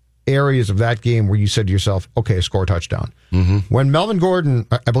were areas of that game where you said to yourself, okay, score a touchdown. Mm-hmm. When Melvin Gordon,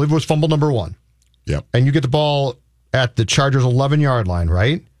 I believe it was fumble number 1, and you get the ball at the Chargers' 11-yard line,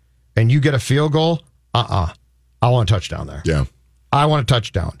 right? And you get a field goal, I want a touchdown there. Yeah. I want a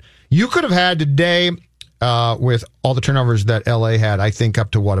touchdown. You could have had today, with all the turnovers that LA had, I think up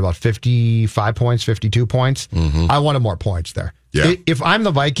to about 55 points, 52 points. Mm-hmm. I wanted more points there. Yeah. If I'm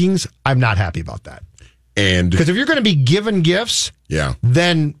the Vikings, I'm not happy about that. And because if you're going to be given gifts,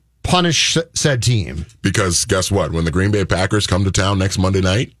 then punish said team. Because guess what? When the Green Bay Packers come to town next Monday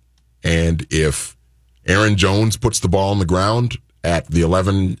night, and if Aaron Jones puts the ball on the ground at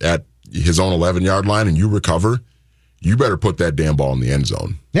his own 11-yard line and you recover, you better put that damn ball in the end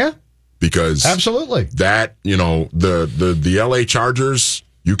zone. Yeah. Because absolutely that, the LA Chargers,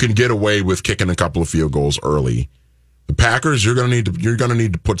 you can get away with kicking a couple of field goals early. The Packers, you're going to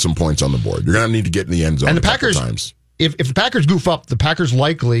need to put some points on the board. You're going to need to get in the end zone. And the Packers, times. If the Packers goof up, the Packers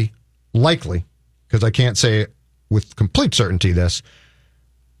likely, because I can't say with complete certainty this,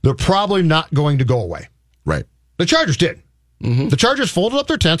 they're probably not going to go away. Right. The Chargers did. Mm-hmm. The Chargers folded up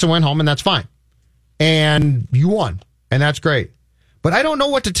their tents and went home, and that's fine. And you won, and that's great. But I don't know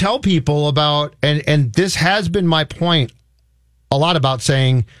what to tell people about, and this has been my point a lot about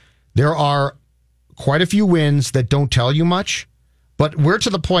saying there are quite a few wins that don't tell you much, but we're to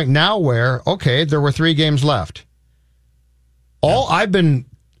the point now where, okay, there were 3 games left. I've been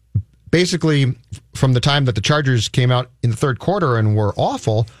basically from the time that the Chargers came out in the third quarter and were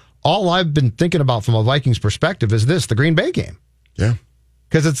awful, all I've been thinking about from a Vikings perspective is the Green Bay game. Yeah.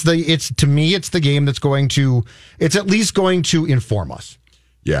 Because it's the game that's it's at least going to inform us.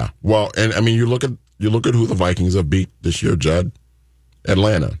 Yeah. Well, and I mean, you look at who the Vikings have beat this year, Judd.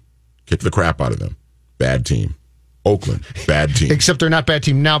 Atlanta, kicked the crap out of them. Bad team. Oakland, bad team. Except they're not bad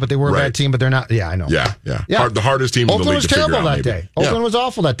team now, but they were a bad team, but they're not. Yeah, I know. Yeah. The hardest team in the league was to figure out. Oakland was terrible that day. Oakland was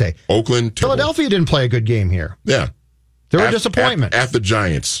awful that day. Philadelphia didn't play a good game here. Yeah. They were a disappointment. At the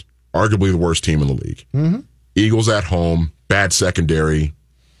Giants, arguably the worst team in the league. Mm-hmm. Eagles at home, bad secondary,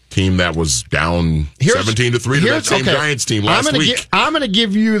 team that was down 17-3 to that same Giants team last week. I'm going to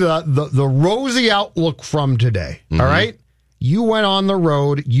give you the rosy outlook from today. Mm-hmm. All right? You went on the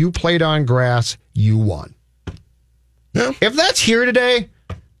road. You played on grass. You won. Yeah. If that's here today,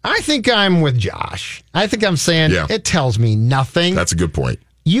 I think I'm with Josh. I think I'm saying it tells me nothing. That's a good point.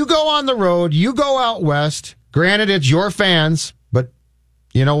 You go on the road. You go out west. Granted, it's your fans, but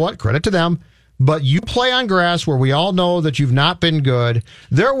you know what? Credit to them. But you play on grass where we all know that you've not been good.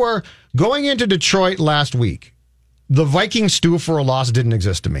 Going into Detroit last week, the Vikings stew for a loss didn't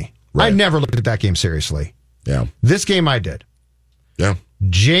exist to me. Right. I never looked at that game seriously. Yeah. This game I did. Yeah.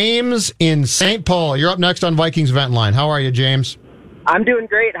 James in St. Paul. You're up next on Vikings Vent Line. How are you, James? I'm doing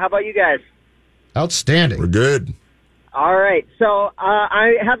great. How about you guys? Outstanding. We're good. All right. So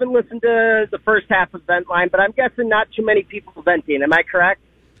I haven't listened to the first half of Vent Line, but I'm guessing not too many people venting. Am I correct?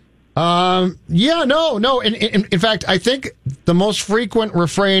 Yeah, no. In fact, I think the most frequent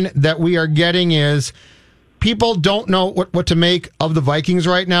refrain that we are getting is people don't know what to make of the Vikings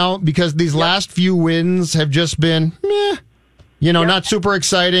right now because these last few wins have just been meh. Not super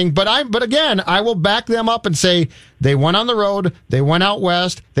exciting, but again, I will back them up and say they went on the road, they went out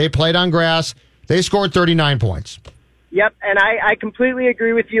west, they played on grass, they scored 39 points. Yep, and I completely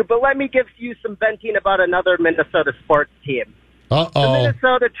agree with you, but let me give you some venting about another Minnesota sports team. Uh-oh. The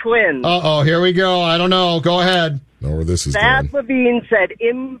Minnesota Twins. Uh-oh, here we go. I don't know. Go ahead. Know where this is Thad going. Levine said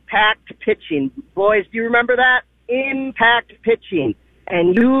impact pitching. Boys, do you remember that? Impact pitching.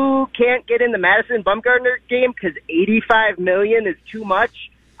 And you can't get in the Madison Bumgarner game because $85 million is too much?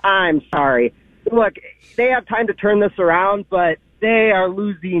 I'm sorry. Look, they have time to turn this around, but they are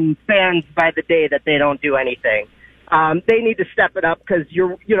losing fans by the day that they don't do anything. They need to step it up because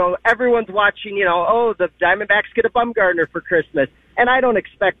everyone's watching, the Diamondbacks get a Bumgarner for Christmas. And I don't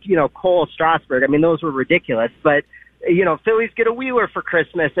expect, Cole Strasburg. I mean, those were ridiculous, but Phillies get a Wheeler for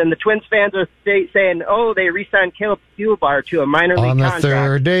Christmas, and the Twins fans are saying, they re-signed Caleb Thielbar to a minor league contract. On the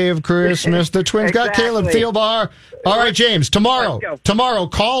third day of Christmas, the Twins got Caleb Thielbar. All right, James, tomorrow,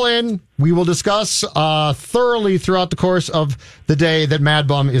 call in. We will discuss thoroughly throughout the course of the day that Mad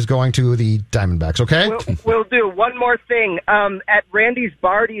Bum is going to the Diamondbacks, okay? We'll do. One more thing. At Randy's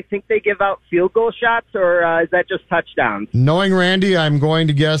bar, do you think they give out field goal shots, or is that just touchdowns? Knowing Randy, I'm going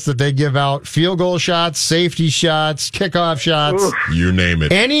to guess that they give out field goal shots, safety shots, kickoff shots. Ooh. You name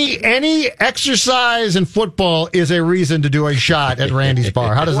it. Any exercise in football is a reason to do a shot at Randy's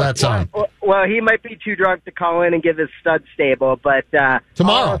bar. How does that sound? Well, he might be too drunk to call in and give his stud stable, but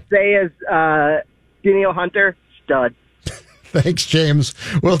tomorrow. All I'll say is Daniel Hunter, stud. Thanks, James.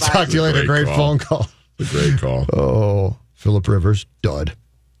 We'll talk to you later. Great phone call. A great call. Oh, Phillip Rivers, dud.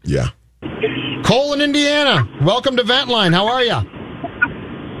 Yeah. Cole in Indiana, welcome to Ventline. How are you?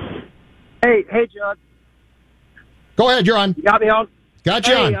 Hey, Judd. Go ahead, you're on. You got me on? Got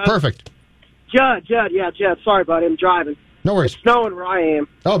you on. Perfect. Judd. Sorry, buddy. I'm driving. No worries. It's snowing where I am.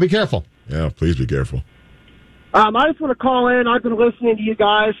 Oh, be careful. Yeah, please be careful. I just want to call in. I've been listening to you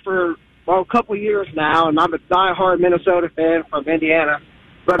guys for a couple of years now, and I'm a diehard Minnesota fan from Indiana.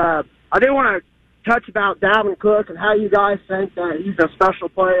 But I didn't want to touch about Dalvin Cook and how you guys think that he's a special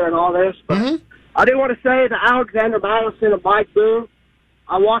player and all this. But I did want to say that Alexander Madison and Mike Boone,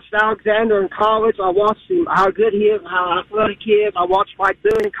 I watched Alexander in college. I watched him, how good he is and how athletic he is. I watched Mike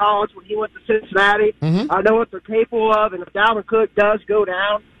Boone in college when he went to Cincinnati. I know what they're capable of, and if Dalvin Cook does go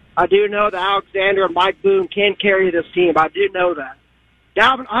down, I do know that Alexander and Mike Boone can carry this team. I do know that.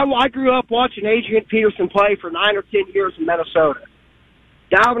 Dalvin, I grew up watching Adrian Peterson play for 9 or 10 years in Minnesota.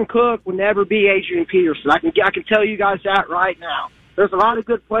 Dalvin Cook will never be Adrian Peterson. I can tell you guys that right now. There's a lot of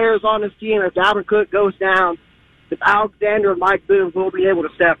good players on this team. If Dalvin Cook goes down, if Alexander and Mike Boone will be able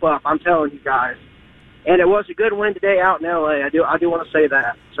to step up, I'm telling you guys. And it was a good win today out in L.A. I do want to say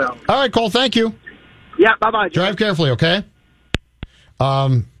that. So. All right, Cole, thank you. Yeah, bye-bye. Drive carefully, okay?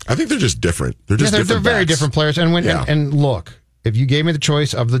 I think they're just different. They're just they're very different players. And and look, if you gave me the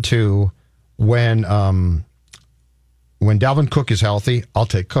choice of the two, when Dalvin Cook is healthy, I'll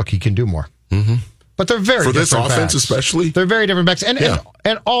take Cook. He can do more. Mm-hmm. But they're very for different this offense, backs. especially. They're very different backs.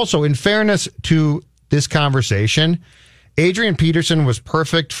 And also, in fairness to this conversation, Adrian Peterson was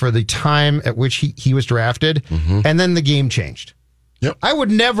perfect for the time at which he was drafted, and then the game changed. Yep. I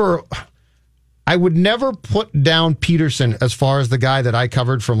would never put down Peterson as far as the guy that I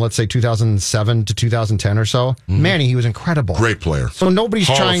covered from, let's say, 2007 to 2010 or so. Manny, he was incredible. Great player. So nobody's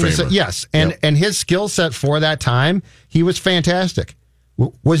Hall trying of to say, Famer. yes. And his skill set for that time, he was fantastic.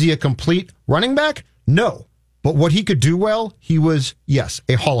 Was he a complete running back? No. But what he could do well, he was, yes,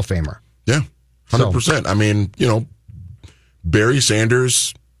 a Hall of Famer. Yeah, 100%. I mean, Barry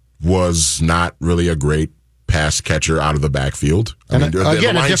Sanders was not really a great pass catcher out of the backfield.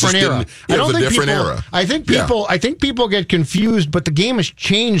 Again, a different era. I think people get confused, but the game has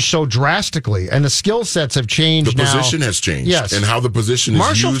changed so drastically, and the skill sets have changed. The position has changed, yes, and how the position is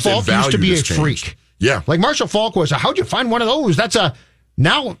Marshall used Faulk and valued used to be a has changed. freak. Yeah, like Marshall Faulk was. How'd you find one of those?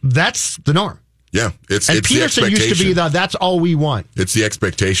 Now that's the norm. Yeah, it's Peterson the expectation. used to be that's all we want. It's the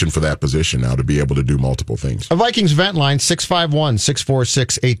expectation for that position now to be able to do multiple things. A Vikings vent line,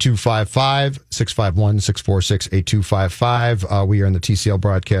 651-646-8255, 651-646-8255. We are in the TCL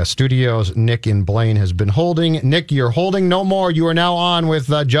broadcast studios. Nick in Blaine has been holding. Nick, you're holding no more. You are now on with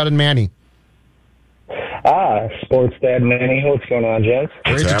Judd and Manny. Sports Dad Manny. What's going on, gents?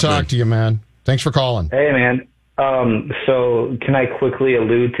 Great to talk to you, man. Thanks for calling. Hey, man. So can I quickly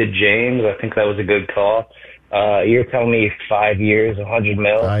allude to James? I think that was a good call. You're telling me 5 years, 100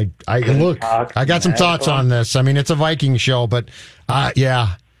 mil. I got some thoughts on this. I mean, it's a Viking show, but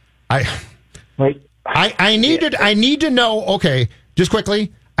yeah, I need to know. Okay, just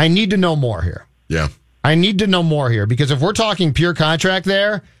quickly, I need to know more here. Yeah, I need to know more here because if we're talking pure contract,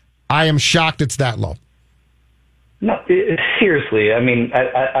 there, I am shocked it's that low. No, seriously. I mean,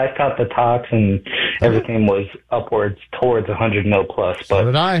 I thought the talks and everything was upwards towards 100 mil plus. But so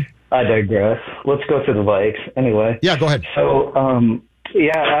did I. I digress. Let's go to the Vikes. Anyway. Yeah, go ahead. So,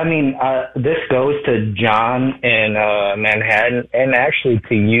 Yeah, I mean, this goes to John in Manhattan, and actually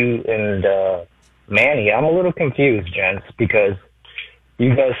to you and Manny. I'm a little confused, gents, because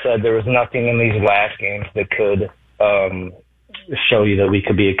you guys said there was nothing in these last games that could show you that we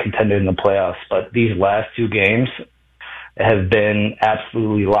could be a contender in the playoffs. But these last two games have been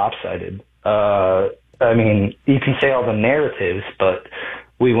absolutely lopsided. I mean, you can say all the narratives, but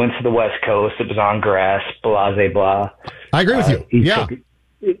we went to the West Coast. It was on grass, blah, blah, blah. I agree with you. Yeah.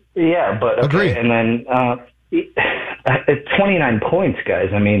 Yeah, but okay. Agreed. And then 29 points, guys.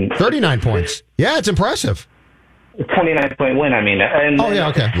 I mean, 39 points. Yeah, it's impressive. 29-point win, I mean. And,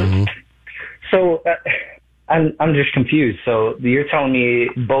 okay. Mm-hmm. So I'm just confused. So you're telling me,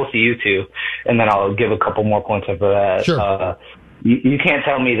 both of you two, and then I'll give a couple more points after that. Sure. You can't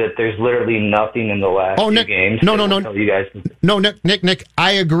tell me that there's literally nothing in the last two games. No. You guys. No, Nick,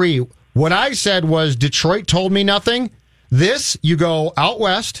 I agree. What I said was Detroit told me nothing. This, you go out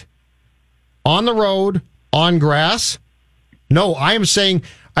west, on the road, on grass. No, I am saying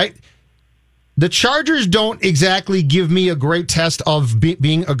the Chargers don't exactly give me a great test of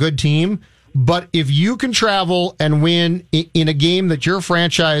being a good team. But if you can travel and win in a game that your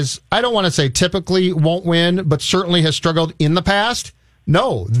franchise, I don't want to say typically won't win, but certainly has struggled in the past,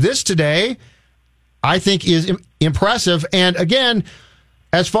 no, this today I think is impressive. And again,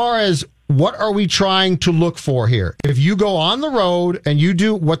 as far as what are we trying to look for here? If you go on the road and you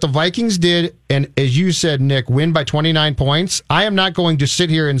do what the Vikings did, and as you said, Nick, win by 29 points, I am not going to sit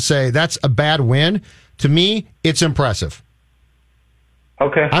here and say that's a bad win. To me, it's impressive.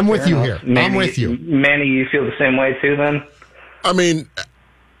 Okay. I'm with you enough. here. Manny, I'm with you. Manny, you feel the same way too then? I mean,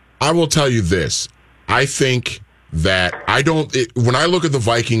 I will tell you this. I think that when I look at the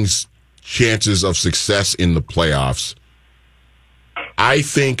Vikings' chances of success in the playoffs, I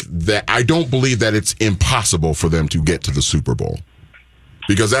think that I don't believe that it's impossible for them to get to the Super Bowl,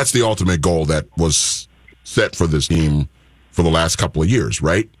 because that's the ultimate goal that was set for this team for the last couple of years,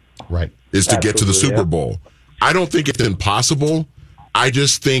 right? Right. Is to get to the Super Bowl. I don't think it's impossible. I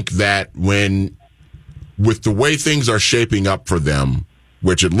just think that with the way things are shaping up for them,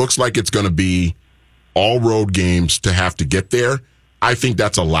 which it looks like it's going to be all road games to have to get there, I think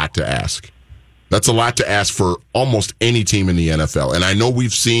that's a lot to ask. That's a lot to ask for almost any team in the NFL. And I know we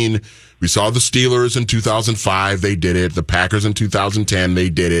saw the Steelers in 2005, they did it. The Packers in 2010, they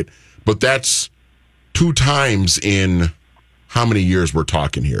did it. But that's 2 times in how many years we're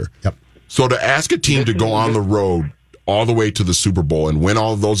talking here? Yep. So to ask a team to go on the road all the way to the Super Bowl and win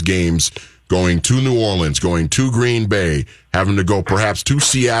all of those games, going to New Orleans, going to Green Bay, having to go perhaps to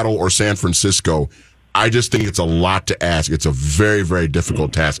Seattle or San Francisco, I just think it's a lot to ask. It's a very, very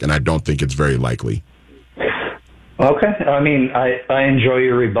difficult task, and I don't think it's very likely. Okay. I mean, I enjoy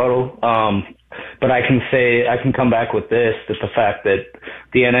your rebuttal, but I can come back with this, that the fact that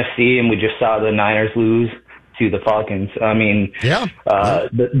the NFC, and we just saw the Niners lose to the Falcons. I mean,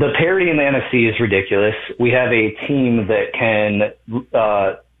 the parity in the NFC is ridiculous. We have a team that can,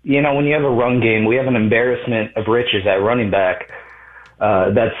 when you have a run game, we have an embarrassment of riches at running back.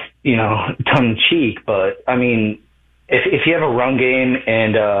 That's, tongue in cheek, but I mean, if you have a run game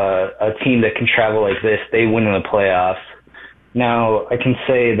and a team that can travel like this, they win in the playoffs. Now, I can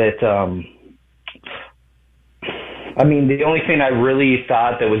say that, the only thing I really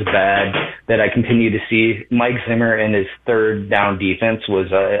thought that was bad that I continue to see, Mike Zimmer and his third down defense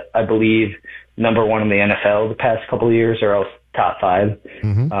was, I believe, number 1 in the NFL the past couple of years, or else top 5.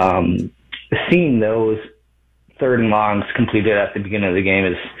 Mm-hmm. Seeing those 3rd and longs completed at the beginning of the game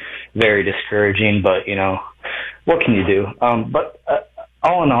is very discouraging, but, what can you do? But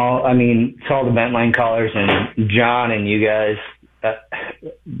all in all, to all the Bent Lane callers and John and you guys,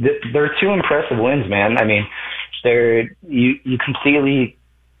 they're 2 impressive wins, man. I mean, you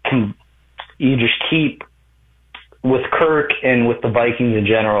just keep, with Kirk and with the Vikings in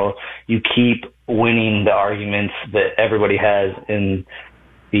general, you keep winning the arguments that everybody has in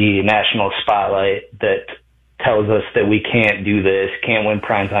the national spotlight that tells us that we can't do this, can't win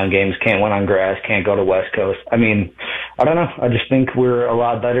primetime games, can't win on grass, can't go to West Coast. I mean, I don't know. I just think we're a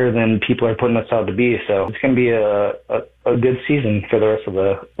lot better than people are putting us out to be. So it's going to be a good season for the rest of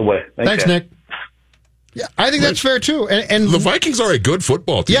the way. Thanks, Nick. Yeah, I think that's fair too. And the Vikings are a good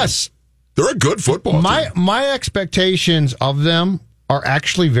football team. Yes. They're a good football team. My expectations of them are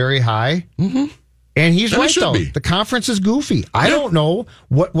actually very high. Mm-hmm. And he's right, though. The conference is goofy. I don't know.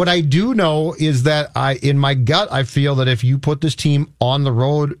 What I do know is that in my gut, I feel that if you put this team on the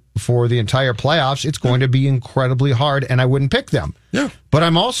road for the entire playoffs, it's going to be incredibly hard, and I wouldn't pick them. Yeah. But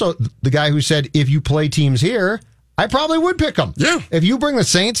I'm also the guy who said if you play teams here, I probably would pick them. Yeah. If you bring the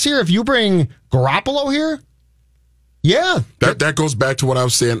Saints here, if you bring Garoppolo here, Yeah. That goes back to what I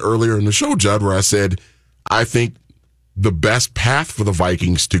was saying earlier in the show, Judd, where I said I think the best path for the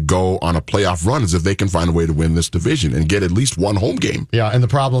Vikings to go on a playoff run is if they can find a way to win this division and get at least one home game. Yeah, and the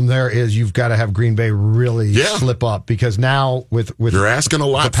problem there is you've got to have Green Bay really slip up, because now with you're asking a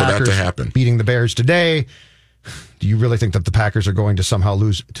lot for that to happen. Beating the Bears today, do you really think that the Packers are going to somehow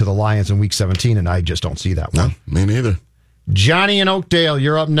lose to the Lions in Week 17? And I just don't see that one. No, me neither. Johnny in Oakdale,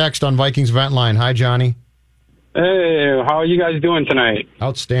 you're up next on Vikings Vent Line. Hi, Johnny. Hey, how are you guys doing tonight?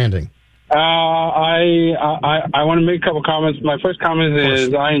 Outstanding. I want to make a couple comments. My first comment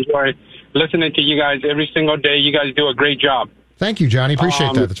is I enjoy listening to you guys every single day. You guys do a great job. Thank you, Johnny.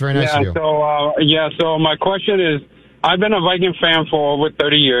 Appreciate that. That's very nice of you. So my question is, I've been a Viking fan for over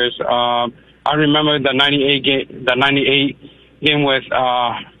 30 years. I remember the 98 game with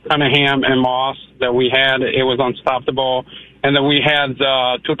Cunningham and Moss that we had. It was unstoppable. And then we had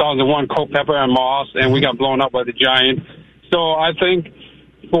 2001 Culpepper and Moss, and we got blown up by the Giants. So I think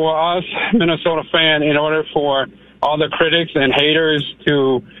for us, Minnesota fan, in order for all the critics and haters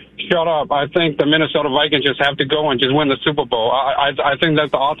to shut up, I think the Minnesota Vikings just have to go and just win the Super Bowl. I think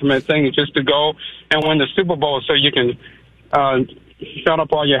that's the ultimate thing, is just to go and win the Super Bowl so you can shut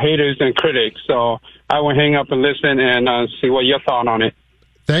up all your haters and critics. So I will hang up and listen and see what your thought on it.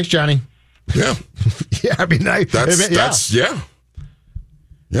 Thanks, Johnny. Yeah. Yeah, I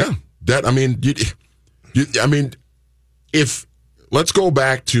mean, if let's go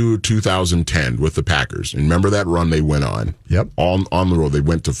back to 2010 with the Packers. And remember that run they went on? Yep. On the road. They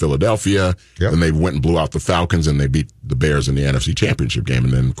went to Philadelphia, and they went and blew out the Falcons, and they beat the Bears in the NFC Championship game,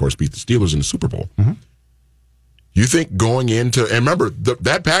 and then, of course, beat the Steelers in the Super Bowl. Mm-hmm. You think going into, and remember,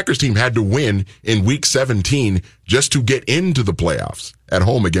 that Packers team had to win in Week 17 just to get into the playoffs at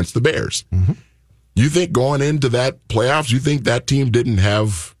home against the Bears. Mm-hmm. You think going into that playoffs, you think that team didn't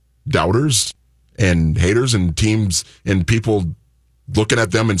have doubters and haters and teams and people looking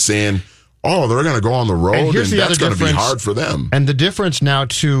at them and saying, oh, they're going to go on the road, and that's going to be hard for them. And the difference now,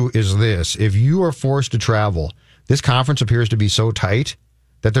 too, is this. If you are forced to travel, this conference appears to be so tight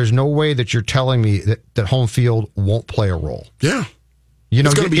that there's no way that you're telling me that home field won't play a role. Yeah. You know,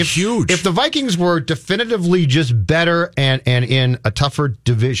 it's going to be huge. If the Vikings were definitively just better and in a tougher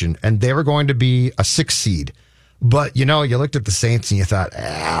division, and they were going to be a 6th seed, but, you know, you looked at the Saints and you thought,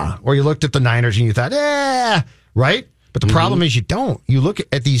 or you looked at the Niners and you thought, right? But the problem is you don't. You look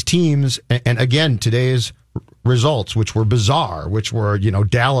at these teams, and again, today's results, which were bizarre, which were, you know,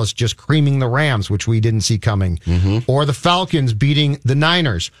 Dallas just creaming the Rams, which we didn't see coming, or the Falcons beating the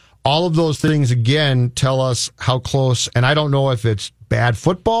Niners. All of those things, again, tell us how close, and I don't know if it's bad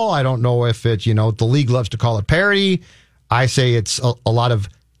football. I don't know if it's, you know, the league loves to call it parity. I say it's a lot of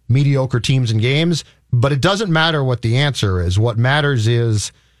mediocre teams and games, but it doesn't matter what the answer is. What matters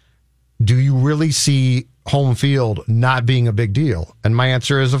is, do you really see home field not being a big deal? And my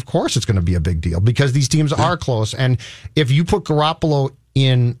answer is, of course it's going to be a big deal, because these teams are close. And if you put Garoppolo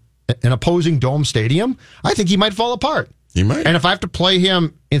in an opposing dome stadium, I think he might fall apart. He might. And if I have to play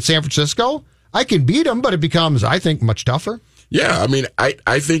him in San Francisco, I can beat him, but it becomes, I think, much tougher. Yeah, I mean,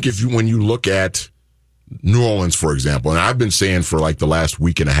 I think when you look at New Orleans, for example, and I've been saying for like the last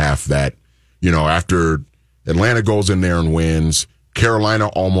week and a half that, you know, after Atlanta goes in there and wins, Carolina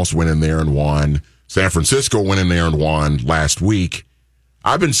almost went in there and won, San Francisco went in there and won last week,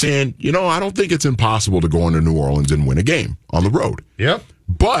 I've been saying, you know, I don't think it's impossible to go into New Orleans and win a game on the road. Yep.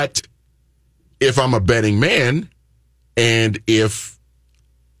 But if I'm a betting man, and if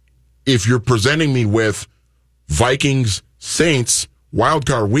you're presenting me with Vikings, Saints,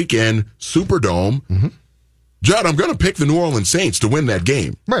 wildcard weekend, Superdome, Judd, I'm going to pick the New Orleans Saints to win that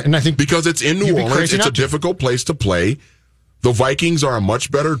game. Right, and I think because it's in New Orleans, it's a difficult place to play. The Vikings are a much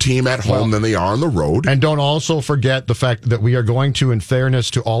better team at home than they are on the road. And don't also forget the fact that we are going to, in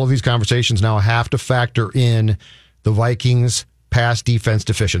fairness to all of these conversations now, have to factor in the Vikings' pass defense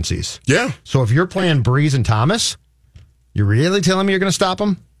deficiencies. Yeah. So if you're playing Breeze and Thomas, you're really telling me you're going to stop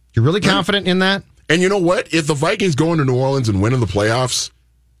them? You're really confident in that? And you know what? If the Vikings go into New Orleans and win in the playoffs,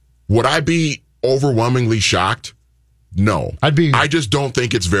 would I be overwhelmingly shocked? No. I just don't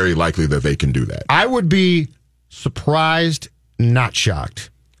think it's very likely that they can do that. I would be surprised, not shocked.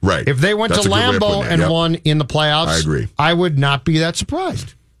 Right. If they went to Lambeau and won in the playoffs, I agree. I would not be that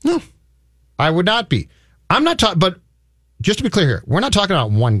surprised. No. I would not be. I'm not talking, but just to be clear here, we're not talking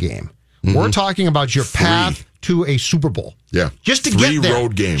about one game. We're talking about your path to a Super Bowl. Yeah. Just to get there. 3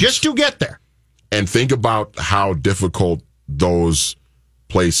 road games. Just to get there. And think about how difficult those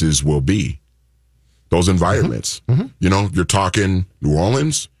places will be. Those environments. You know, you're talking New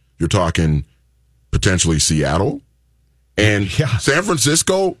Orleans, you're talking potentially Seattle, And San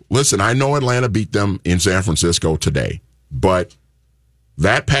Francisco, listen, I know Atlanta beat them in San Francisco today, but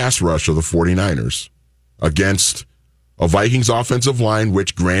that pass rush of the 49ers against a Vikings offensive line,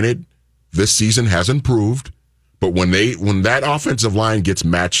 which granted this season has improved, but when that offensive line gets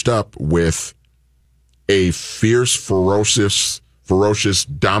matched up with a fierce, ferocious,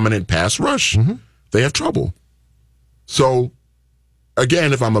 dominant pass rush, they have trouble. So,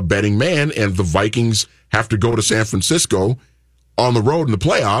 again, if I'm a betting man and the Vikings have to go to San Francisco on the road in the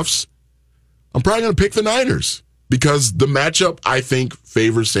playoffs, I'm probably going to pick the Niners because the matchup, I think,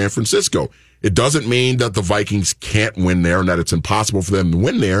 favors San Francisco. It doesn't mean that the Vikings can't win there and that it's impossible for them to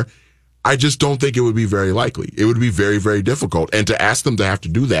win there. I just don't think it would be very likely. It would be very, very difficult. And to ask them to have to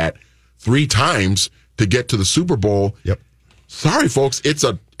do that 3 times to get to the Super Bowl, sorry, folks, it's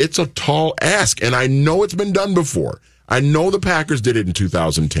a tall ask. And I know it's been done before. I know the Packers did it in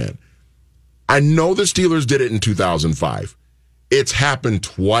 2010. I know the Steelers did it in 2005. It's happened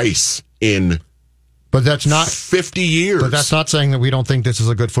twice in But that's not 50 years. But that's not saying that we don't think this is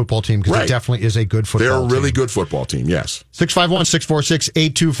a good football team, because it definitely is a good football team. They're a really good football team, yes.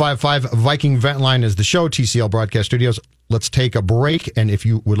 651-646-8255. Viking Vent Line is the show, TCL Broadcast Studios. Let's take a break, and if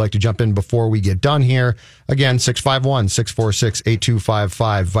you would like to jump in before we get done here, again,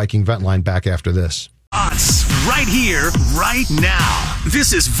 651-646-8255. Viking Vent Line back after this. Us right here, right now.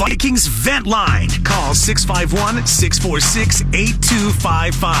 This is Vikings Vent Line. Call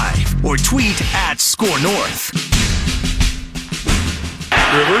 651-646-8255 or tweet @ScoreNorth.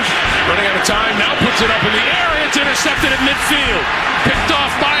 Rivers running out of time, now puts it up in the air. It's intercepted at midfield. Picked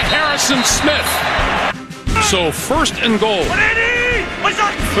off by Harrison Smith. So first and goal.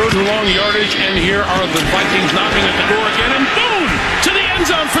 Third and long yardage, and here are the Vikings knocking at the door again, and boom! To the end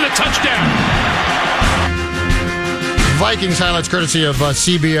zone for the touchdown. Vikings highlights courtesy of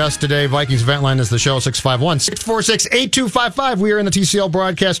CBS today. Vikings Vent Line is the show, 651-646-8255. We are in the TCL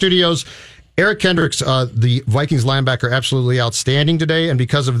Broadcast Studios. Eric Kendricks, the Vikings linebacker, absolutely outstanding today, and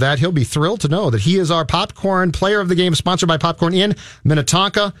because of that, he'll be thrilled to know that he is our Popcorn Player of the Game, sponsored by Popcorn in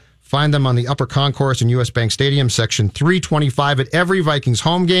Minnetonka. Find them on the Upper Concourse in U.S. Bank Stadium, Section 325 at every Vikings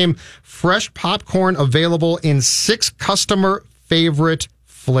home game. Fresh popcorn available in 6 customer favorite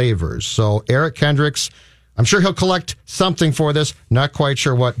flavors. So Eric Kendricks, I'm sure he'll collect something for this. Not quite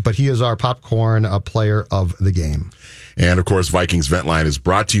sure what, but he is our Popcorn Player of the Game. And, of course, Vikings Vent Line is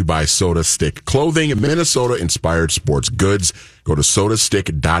brought to you by Soda Stick Clothing, Minnesota-inspired sports goods. Go to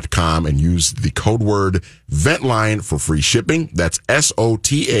sodastick.com and use the code word VENTLINE for free shipping. That's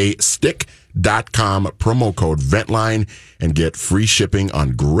SOTA stick.com, promo code VENTLINE, and get free shipping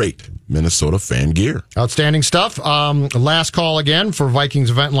on great Minnesota fan gear. Outstanding stuff. Last call again for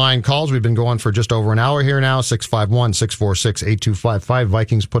Vikings Vent Line calls. We've been going for just over an hour here now. 651-646-8255.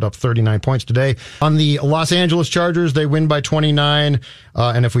 Vikings put up 39 points today on the Los Angeles Chargers. They win by 29.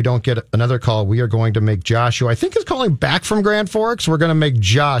 And if we don't get another call, we are going to make Josh, who I think is calling back from Grand Forks. We're going to make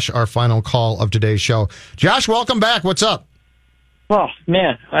Josh our final call of today's show. Josh, welcome back. What's up? Oh,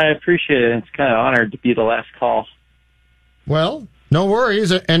 man, I appreciate it. It's kind of honored to be the last call. Well, no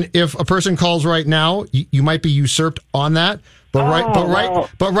worries. And if a person calls right now, you might be usurped on that. But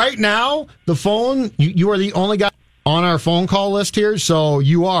right now, the phone, you are the only guy on our phone call list here, so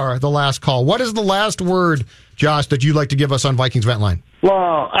you are the last call. What is the last word, Josh, that you'd like to give us on Vikings Vent Line?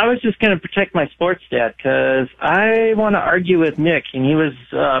 Well, I was just going to protect my sports dad because I want to argue with Nick, and he was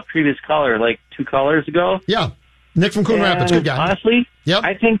a previous caller like 2 callers ago. Yeah, Nick from Coon Rapids, good guy. Honestly, yep.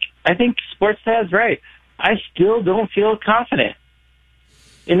 I think sports dad's right. I still don't feel confident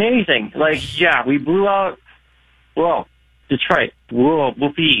in anything. Like, yeah, we blew out, Detroit,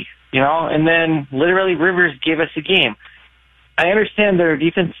 whoopee, and then literally Rivers gave us a game. I understand their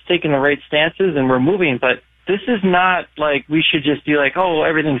defense is taking the right stances and we're moving, but this is not like we should just be like, oh,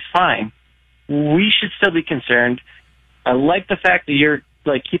 everything's fine. We should still be concerned. I like the fact that you're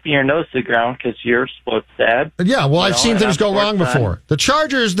like keeping your nose to the ground because you're sports dad. Yeah, well, I've seen things go wrong before. The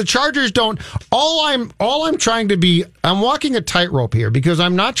Chargers don't. All I'm trying to be, I'm walking a tightrope here because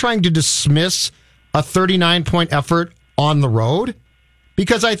I'm not trying to dismiss a 39-point effort on the road.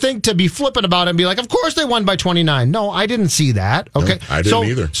 Because I think to be flippant about it and be like, of course they won by 29. No, I didn't see that. Okay, no, I didn't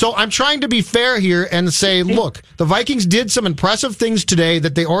either. So I'm trying to be fair here and say, look, the Vikings did some impressive things today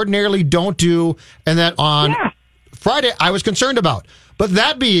that they ordinarily don't do, and that on Friday I was concerned about. But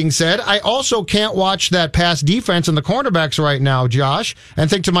that being said, I also can't watch that pass defense and the cornerbacks right now, Josh, and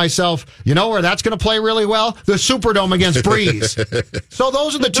think to myself, you know where that's going to play really well? The Superdome against Breeze. So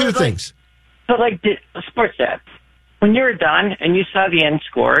those are the two things. So, sports dad, when you were done and you saw the end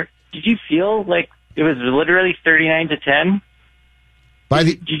score, did you feel like it was literally 39-10?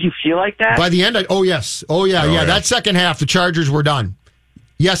 Did you feel like that? By the end, yes. Yeah. That second half, the Chargers were done.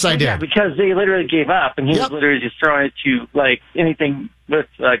 Yes, I did. Yeah, because they literally gave up, and he was literally just throwing it to, like, anything with,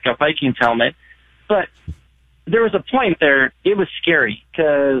 like, a Vikings helmet. But there was a point there, it was scary,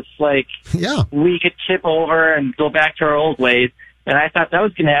 because, like, we could tip over and go back to our old ways, and I thought that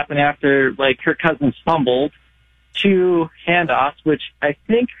was going to happen after, like, Kirk Cousins fumbled 2 handoffs, which I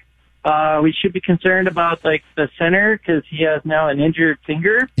think we should be concerned about, like, the center, because he has now an injured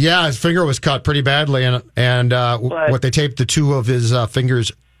finger. Yeah, his finger was cut pretty badly, and what they taped the 2 of his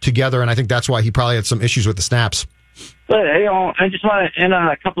fingers together, and I think that's why he probably had some issues with the snaps. But, I just want to end on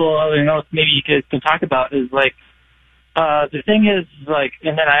a couple of other notes maybe you guys can talk about is, like, the thing is, like,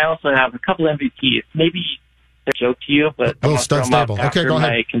 and then I also have a couple MVPs. Maybe a joke to you, but I'm stud stable. Okay, go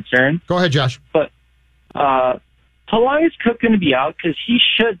ahead. My concern. Go ahead, Josh. But how long is Cook going to be out? Because he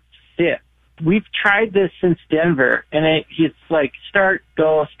should sit. We've tried this since Denver, and he's like start,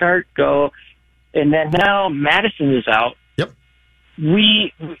 go, and then now Madison is out. Yep.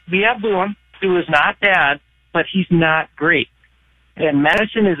 We have Boone, who is not bad, but he's not great. And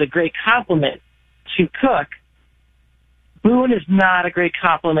Madison is a great compliment to Cook. Boone is not a great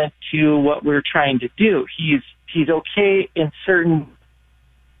compliment to what we're trying to do. He's okay in certain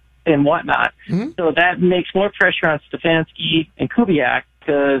and whatnot. Mm-hmm. So that makes more pressure on Stefanski and Kubiak,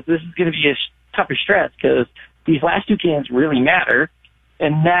 because this is going to be a tougher stretch, because these last 2 games really matter,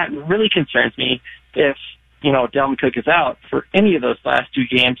 and that really concerns me if, Dalvin Cook is out for any of those last 2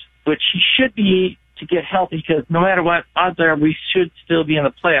 games, which he should be to get healthy, because no matter what, odds are we should still be in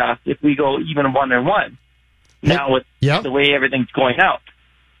the playoffs if we go even 1-1 now with the way everything's going out.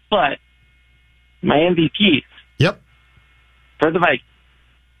 But my MVPs for the Vikings,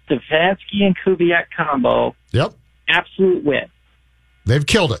 Stefanski and Kubiak combo, absolute win. They've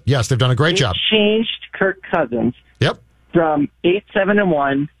killed it. Yes, they've done a great job. Changed Kirk Cousins from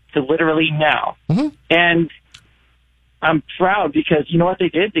 8-7-1 to literally now. Mm-hmm. And I'm proud because you know what they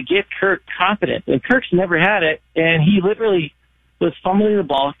did? They gave Kirk confidence. And Kirk's never had it. And he literally was fumbling the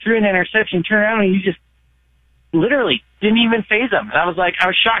ball, threw an interception, turned around, and he just literally didn't even phase him. And I was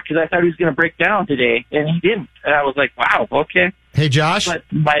shocked because I thought he was going to break down today, and he didn't. And I was like, wow, okay. Hey, Josh. But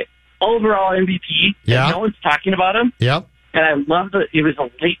my overall MVP, and no one's talking about him. Yep. And I love that it was a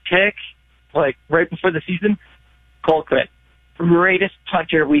late pick, like right before the season. Colquitt, greatest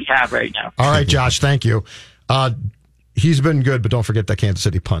punter we have right now. All right, Josh, thank you. He's been good, but don't forget that Kansas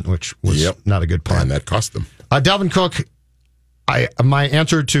City punt, which was not a good punt. And that cost them. Dalvin Cook, my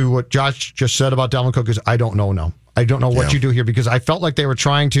answer to what Josh just said about Dalvin Cook is I don't know now. I don't know what you do here, because I felt like they were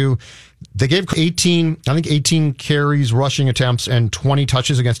trying to. They gave 18 carries, rushing attempts, and 20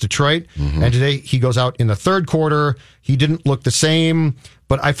 touches against Detroit. Mm-hmm. And today he goes out in the third quarter. He didn't look the same,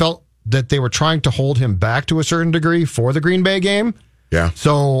 but I felt that they were trying to hold him back to a certain degree for the Green Bay game. Yeah.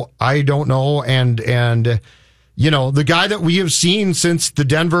 So I don't know. And the guy that we have seen since the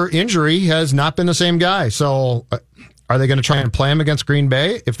Denver injury has not been the same guy. So are they going to try and play him against Green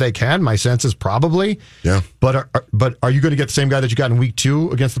Bay? If they can, my sense is probably. Yeah. But are you going to get the same guy that you got in week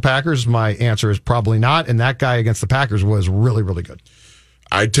 2 against the Packers? My answer is probably not. And that guy against the Packers was really, really good.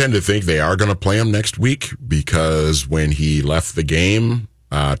 I tend to think they are going to play him next week, because when he left the game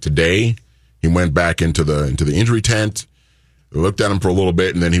today, he went back into the injury tent, looked at him for a little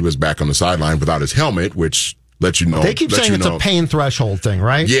bit, and then he was back on the sideline without his helmet, which lets you know. They keep saying it's a pain threshold thing,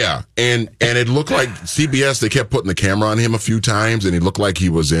 right? Yeah, and it looked like CBS, they kept putting the camera on him a few times, and he looked like he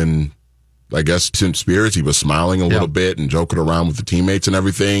was in, I guess, some spirits. He was smiling a little bit and joking around with the teammates and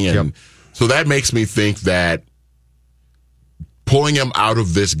everything, and so that makes me think that pulling him out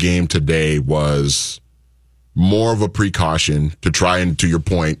of this game today was more of a precaution to try and, to your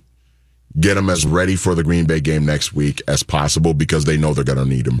point, get him as ready for the Green Bay game next week as possible, because they know they're going to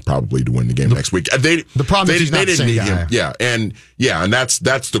need him probably to win the game next week. The problem is he's not the same guy. Him. And that's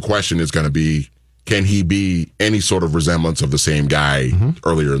the question is going to be, can he be any sort of resemblance of the same guy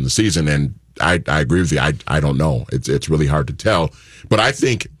earlier in the season? And I agree with you. I don't know. It's really hard to tell. But I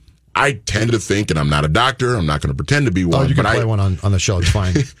tend to think, and I'm not a doctor, I'm not going to pretend to be one. Oh, you can play one on the show. It's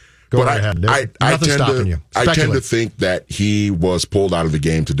fine. Go right ahead. Nothing's stopping you. I tend to think that he was pulled out of the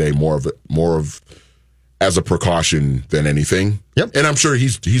game today more of as a precaution than anything. Yep. And I'm sure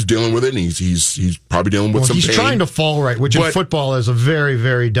he's dealing with it, and he's probably dealing with some pain. He's trying to fall right, which in football is a very,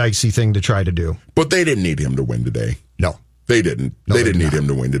 very dicey thing to try to do. But they didn't need him to win today. No. They didn't. They didn't need him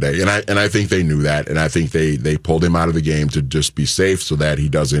to win today. And I think they knew that, and I think they pulled him out of the game to just be safe so that he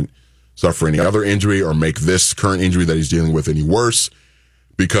doesn't suffer any other injury or make this current injury that he's dealing with any worse,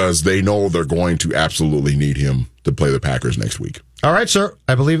 because they know they're going to absolutely need him to play the Packers next week. All right, sir.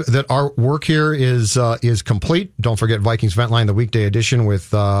 I believe that our work here is complete. Don't forget Vikings Vent Line, the weekday edition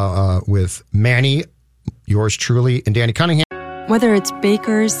with Manny, yours truly, and Danny Cunningham. Whether it's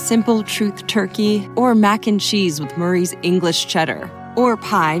Baker's Simple Truth Turkey or mac and cheese with Murray's English Cheddar or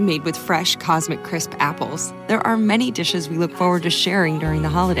pie made with fresh Cosmic Crisp apples, there are many dishes we look forward to sharing during the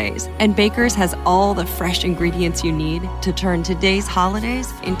holidays. And Baker's has all the fresh ingredients you need to turn today's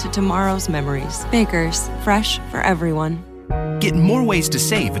holidays into tomorrow's memories. Baker's, fresh for everyone. Get more ways to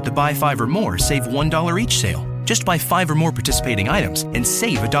save at the Buy 5 or More Save $1 each sale. Just buy 5 or more participating items and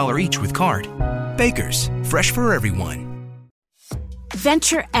save $1 each with card. Baker's, fresh for everyone.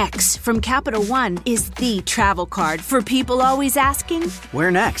 Venture X from Capital One is the travel card for people always asking,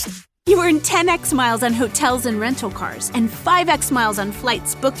 where next? You earn 10x miles on hotels and rental cars, and 5x miles on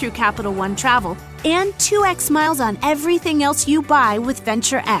flights booked through Capital One Travel, and 2x miles on everything else you buy with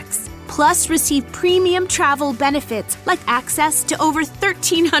Venture X. Plus, receive premium travel benefits like access to over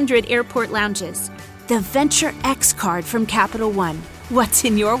 1,300 airport lounges. The Venture X card from Capital One. What's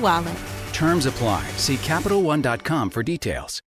in your wallet? Terms apply. See CapitalOne.com for details.